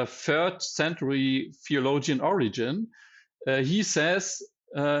early 3rd century theologian Origen. He says,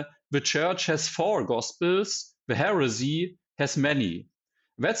 the church has 4 Gospels, the heresy has many.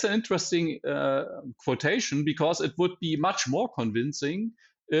 That's an interesting quotation, because it would be much more convincing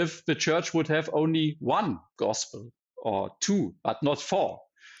if the church would have only 1 Gospel or 2, but not 4.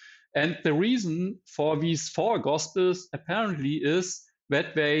 And the reason for these 4 Gospels apparently is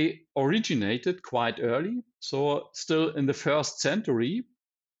that they originated quite early, so still in the 1st century,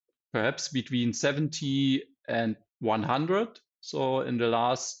 perhaps between 70 and 100, so in the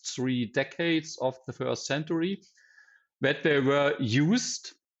last 3 decades of the 1st century, that they were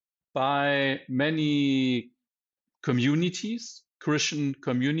used by many communities, Christian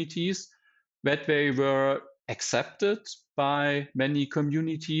communities, that they were accepted by many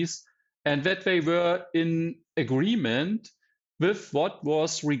communities, and that they were in agreement with what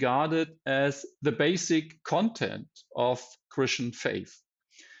was regarded as the basic content of Christian faith.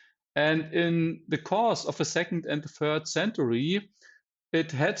 And in the course of the 2nd and the 3rd century,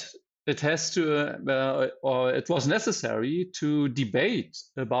 it was necessary to debate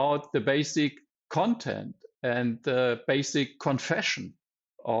about the basic content and the basic confession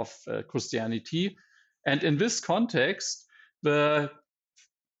of Christianity. And in this context, the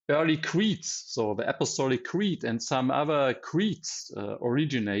early creeds, so the Apostolic Creed and some other creeds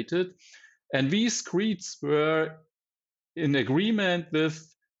originated. And these creeds were in agreement with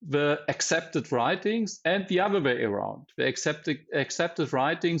the accepted writings, and the other way around. The accepted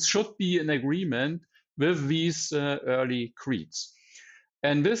writings should be in agreement with these early creeds.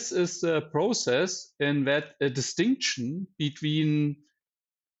 And this is a process in that a distinction between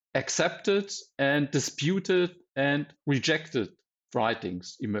accepted and disputed and rejected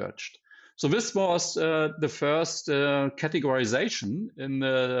writings emerged. So this was the first categorization in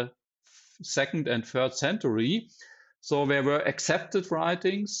the 2nd and 3rd century. So there were accepted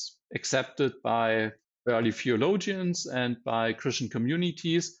writings, accepted by early theologians and by Christian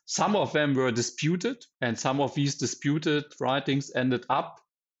communities. Some of them were disputed, and some of these disputed writings ended up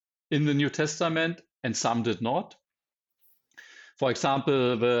in the New Testament, and some did not. For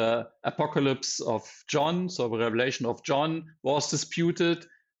example, the Apocalypse of John, so the Revelation of John, was disputed,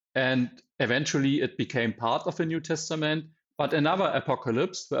 and eventually it became part of the New Testament. But another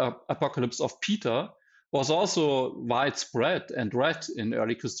apocalypse, the Apocalypse of Peter, was also widespread and read in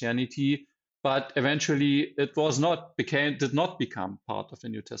early Christianity, but eventually it did not become part of the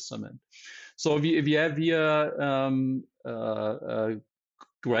New Testament. So we have here a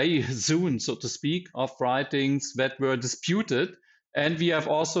gray zone, so to speak, of writings that were disputed, and we have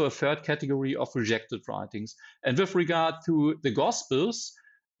also a 3rd category of rejected writings. And with regard to the Gospels,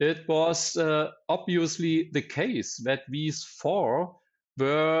 it was obviously the case that these 4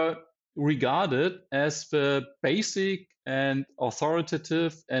 were regarded as the basic and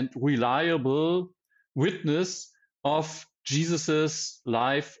authoritative and reliable witness of Jesus's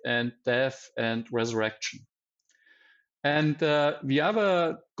life and death and resurrection. And the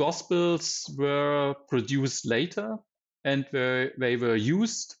other Gospels were produced later, and they were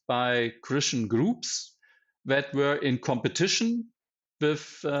used by Christian groups that were in competition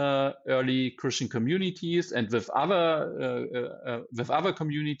with early Christian communities and with other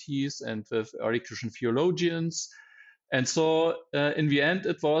communities and with early Christian theologians. And so in the end,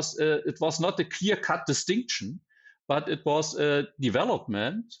 it was not a clear-cut distinction, but it was a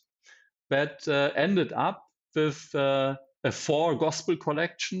development that ended up with a 4 Gospel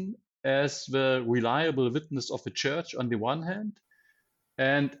collection as the reliable witness of the church on the one hand,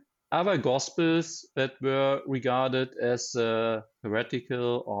 and other Gospels that were regarded as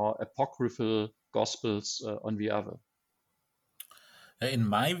heretical or apocryphal Gospels on the other. In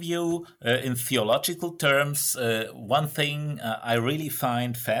my view, in theological terms, one thing I really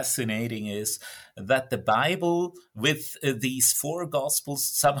find fascinating is that the Bible, with these four Gospels,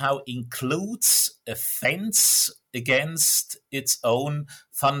 somehow includes a fence against its own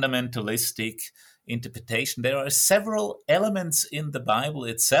fundamentalistic interpretation. There are several elements in the Bible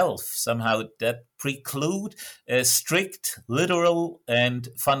itself somehow that preclude a strict, literal, and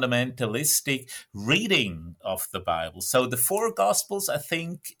fundamentalistic reading of the Bible. So the four Gospels, I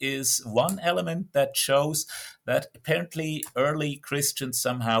think, is one element that shows that apparently early Christians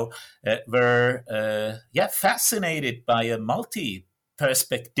somehow were fascinated by a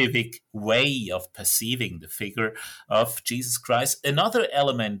perspectivic way of perceiving the figure of Jesus Christ. Another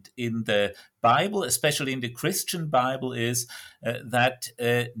element in the Bible, especially in the Christian Bible, is that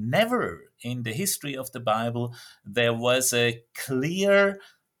never in the history of the Bible there was a clear,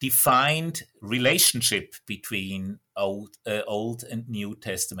 defined relationship between Old and New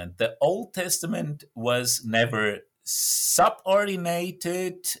Testament. The Old Testament was never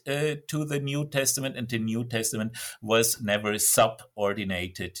subordinated to the New Testament, and the New Testament was never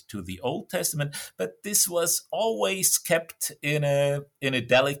subordinated to the Old Testament, but this was always kept in a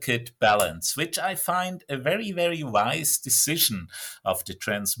delicate balance, which I find a very, very wise decision of the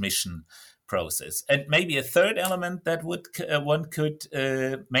transmission process. And maybe a third element that one could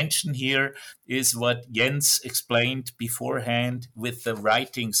mention here is what Jens explained beforehand with the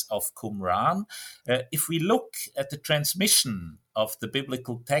writings of Qumran. If we look at the transmission of the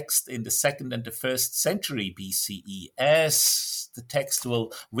biblical text in the 2nd and the 1st century BCE, as the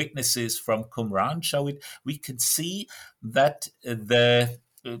textual witnesses from Qumran show it, we can see that the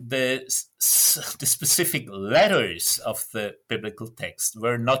specific letters of the biblical text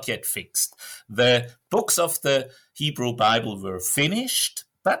were not yet fixed. The books of the Hebrew Bible were finished,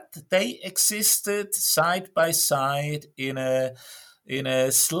 but they existed side by side in a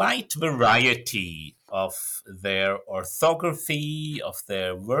slight variety of their orthography, of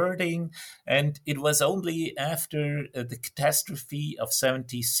their wording, and it was only after the catastrophe of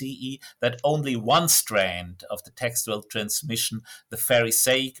 70 CE that only one strand of the textual transmission, the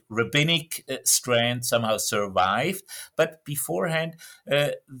Pharisaic rabbinic strand, somehow survived. But beforehand,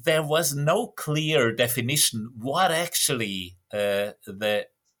 there was no clear definition what actually the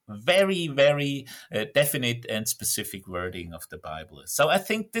very, very definite and specific wording of the Bible is. So I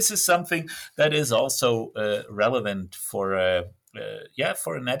think this is something that is also relevant for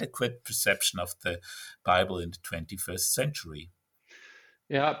an adequate perception of the Bible in the 21st century.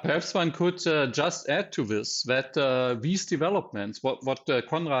 Yeah, perhaps one could just add to this that these developments, what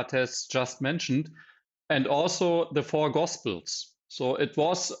Konrad has just mentioned, and also the four Gospels. So it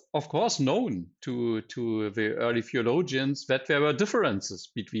was, of course, known to the early theologians that there were differences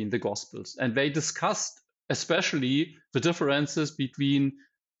between the Gospels, and they discussed especially the differences between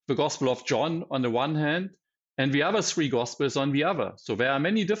the Gospel of John on the one hand and the other three Gospels on the other. So there are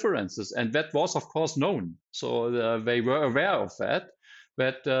many differences, and that was, of course, known. So they were aware of that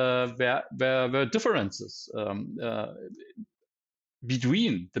there were differences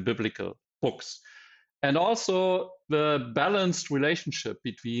between the biblical books. And also the balanced relationship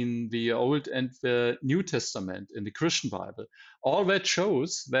between the Old and the New Testament in the Christian Bible. All that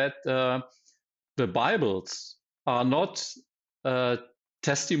shows that the Bibles are not a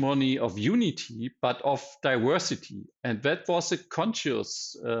testimony of unity, but of diversity. And that was a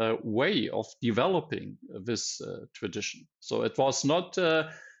conscious way of developing this tradition. So it was not a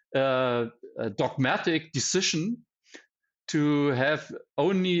dogmatic decision to have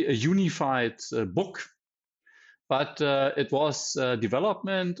only a unified book, but it was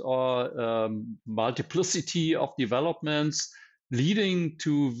development or multiplicity of developments leading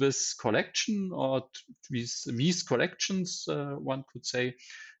to this collection or these collections, one could say.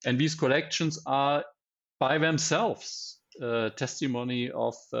 And these collections are by themselves testimony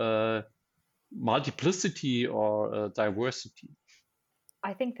of multiplicity or diversity.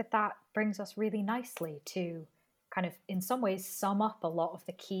 I think that brings us really nicely to kind of, in some ways, sum up a lot of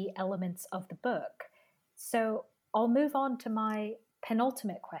the key elements of the book. So I'll move on to my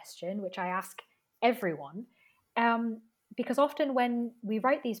penultimate question, which I ask everyone, because often when we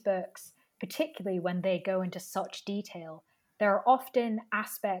write these books, particularly when they go into such detail, there are often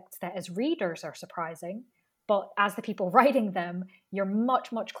aspects that as readers are surprising, but as the people writing them, you're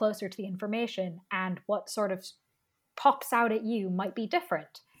much, much closer to the information, and what sort of pops out at you might be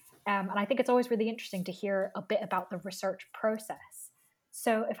different. And I think it's always really interesting to hear a bit about the research process.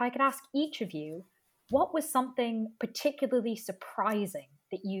 So if I could ask each of you, what was something particularly surprising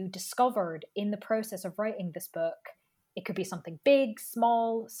that you discovered in the process of writing this book? It could be something big,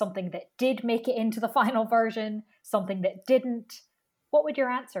 small, something that did make it into the final version, something that didn't. what would your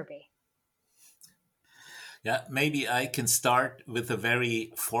answer be? Yeah, maybe I can start with a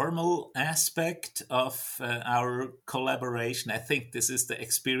very formal aspect of our collaboration. I think this is the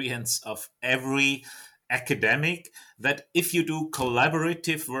experience of every academic, that if you do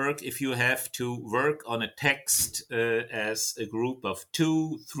collaborative work, if you have to work on a text as a group of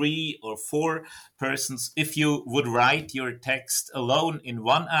 2, 3, or 4 persons, if you would write your text alone in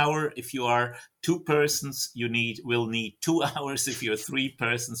 1 hour, if you are 2 persons, you will need 2 hours. If you're 3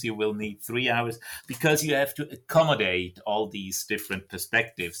 persons, you will need 3 hours, because you have to accommodate all these different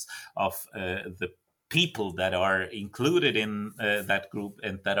perspectives of the people that are included in that group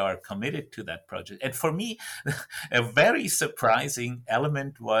and that are committed to that project. And for me, a very surprising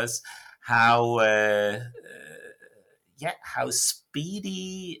element was how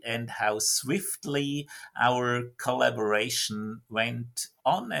speedy and how swiftly our collaboration went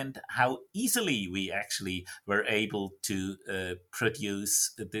on, and how easily we actually were able to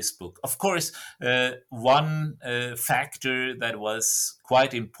produce this book. Of course, one factor that was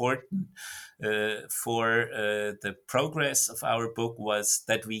quite important for the progress of our book was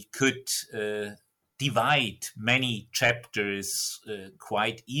that we could divide many chapters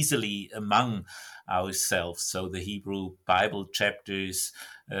quite easily among ourselves. So the Hebrew Bible chapters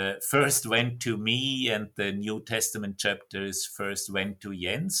first went to me, and the New Testament chapters first went to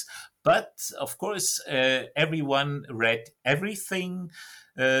Jens. But of course, everyone read everything,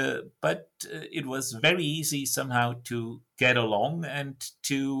 but it was very easy somehow to get along and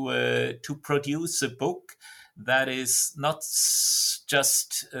to produce a book that is not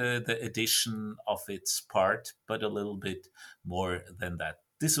just the addition of its part, but a little bit more than that.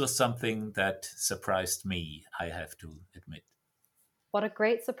 This was something that surprised me, I have to admit. What a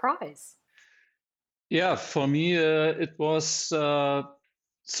great surprise. Yeah, for me, it was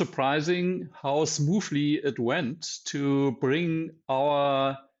surprising how smoothly it went to bring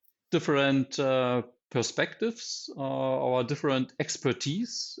our different perspectives, our different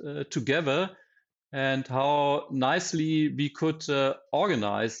expertise together, and how nicely we could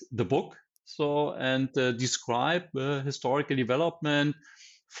organize the book and describe historical development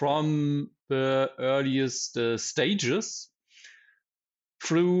from the earliest stages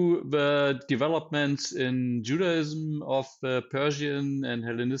through the developments in Judaism of the Persian and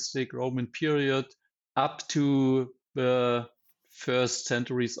Hellenistic Roman period up to the first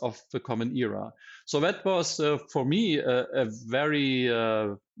centuries of the Common Era. So that was, for me, a very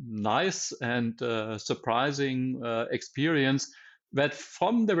nice and surprising experience, that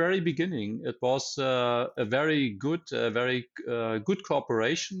from the very beginning, it was a very good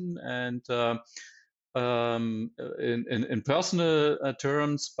cooperation, and in personal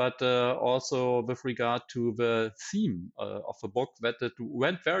terms, but also with regard to the theme of the book, that it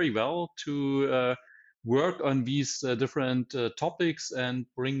went very well to work on these different topics and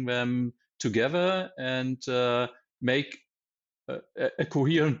bring them together and make a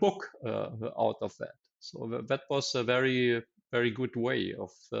coherent book out of that. So that was a very, very good way of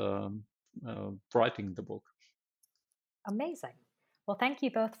writing the book. Amazing. Well, thank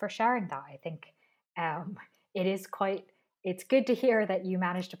you both for sharing that. I think it's good to hear that you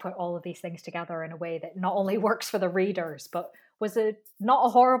managed to put all of these things together in a way that not only works for the readers, but was not a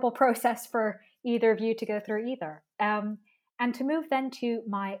horrible process for either of you to go through either. And to move then to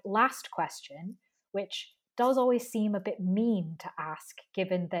my last question, which does always seem a bit mean to ask,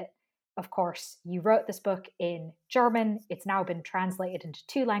 given that, of course, you wrote this book in German. It's now been translated into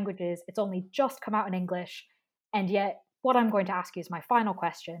 2 languages. It's only just come out in English. And yet, what I'm going to ask you is my final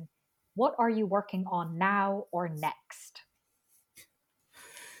question. What are you working on now or next?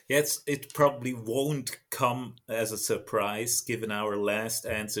 Yes, it probably won't come as a surprise, given our last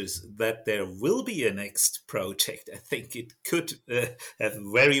answers, that there will be a next project. I think it could have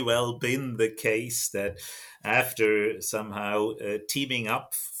very well been the case that after somehow teaming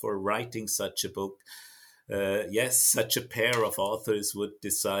up for writing such a book, yes, such a pair of authors would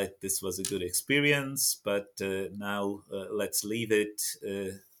decide this was a good experience, but now let's leave it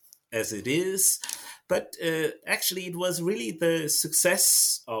as it is. But actually, it was really the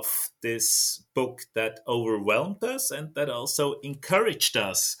success of this book that overwhelmed us, and that also encouraged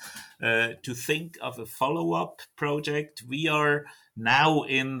us to think of a follow-up project. We are now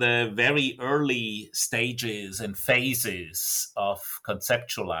in the very early stages and phases of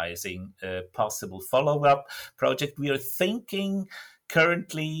conceptualizing a possible follow-up project. We are thinking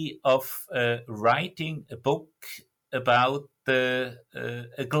currently of writing a book about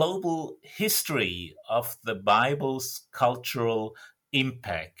a global history of the Bible's cultural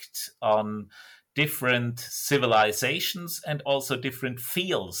impact on different civilizations and also different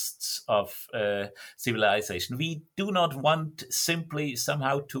fields of civilization. We do not want simply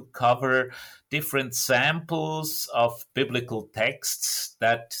somehow to cover different samples of biblical texts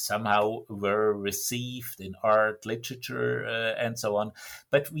that somehow were received in art, literature, and so on.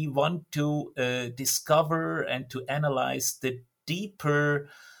 But we want to discover and to analyze the deeper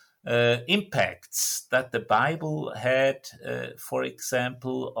impacts that the Bible had, for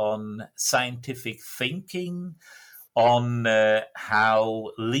example, on scientific thinking, on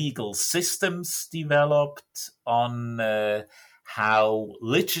how legal systems developed, on how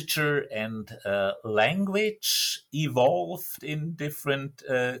literature and language evolved in different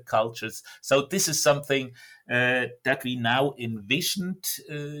cultures. So this is something that we now envisioned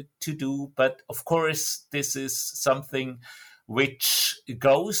to do. But of course, this is something which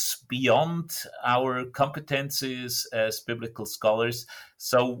goes beyond our competencies as biblical scholars.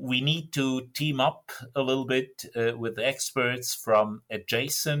 So we need to team up a little bit with experts from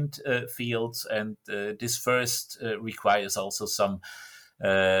adjacent fields, and this first requires also some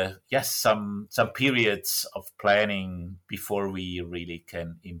periods of planning before we really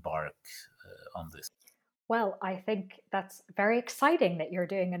can embark on this. Well, I think that's very exciting that you're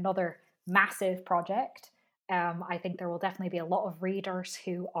doing another massive project. I think there will definitely be a lot of readers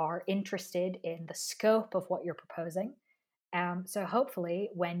who are interested in the scope of what you're proposing. So hopefully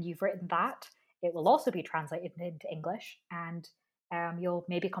when you've written that, it will also be translated into English, and you'll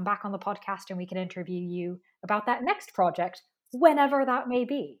maybe come back on the podcast and we can interview you about that next project, whenever that may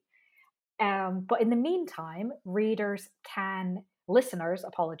be. But in the meantime, listeners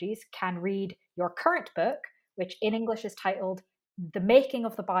can read your current book, which in English is titled The Making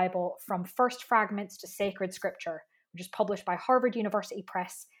of the Bible from First Fragments to Sacred Scripture, which is published by Harvard University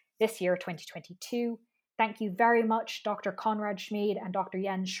Press this year, 2022. Thank you very much, Dr. Konrad Schmid and Dr.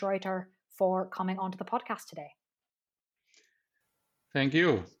 Jens Schreuter, for coming onto the podcast today. Thank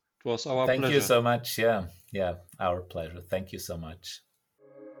you. It was our pleasure. Thank you so much. Yeah, our pleasure. Thank you so much.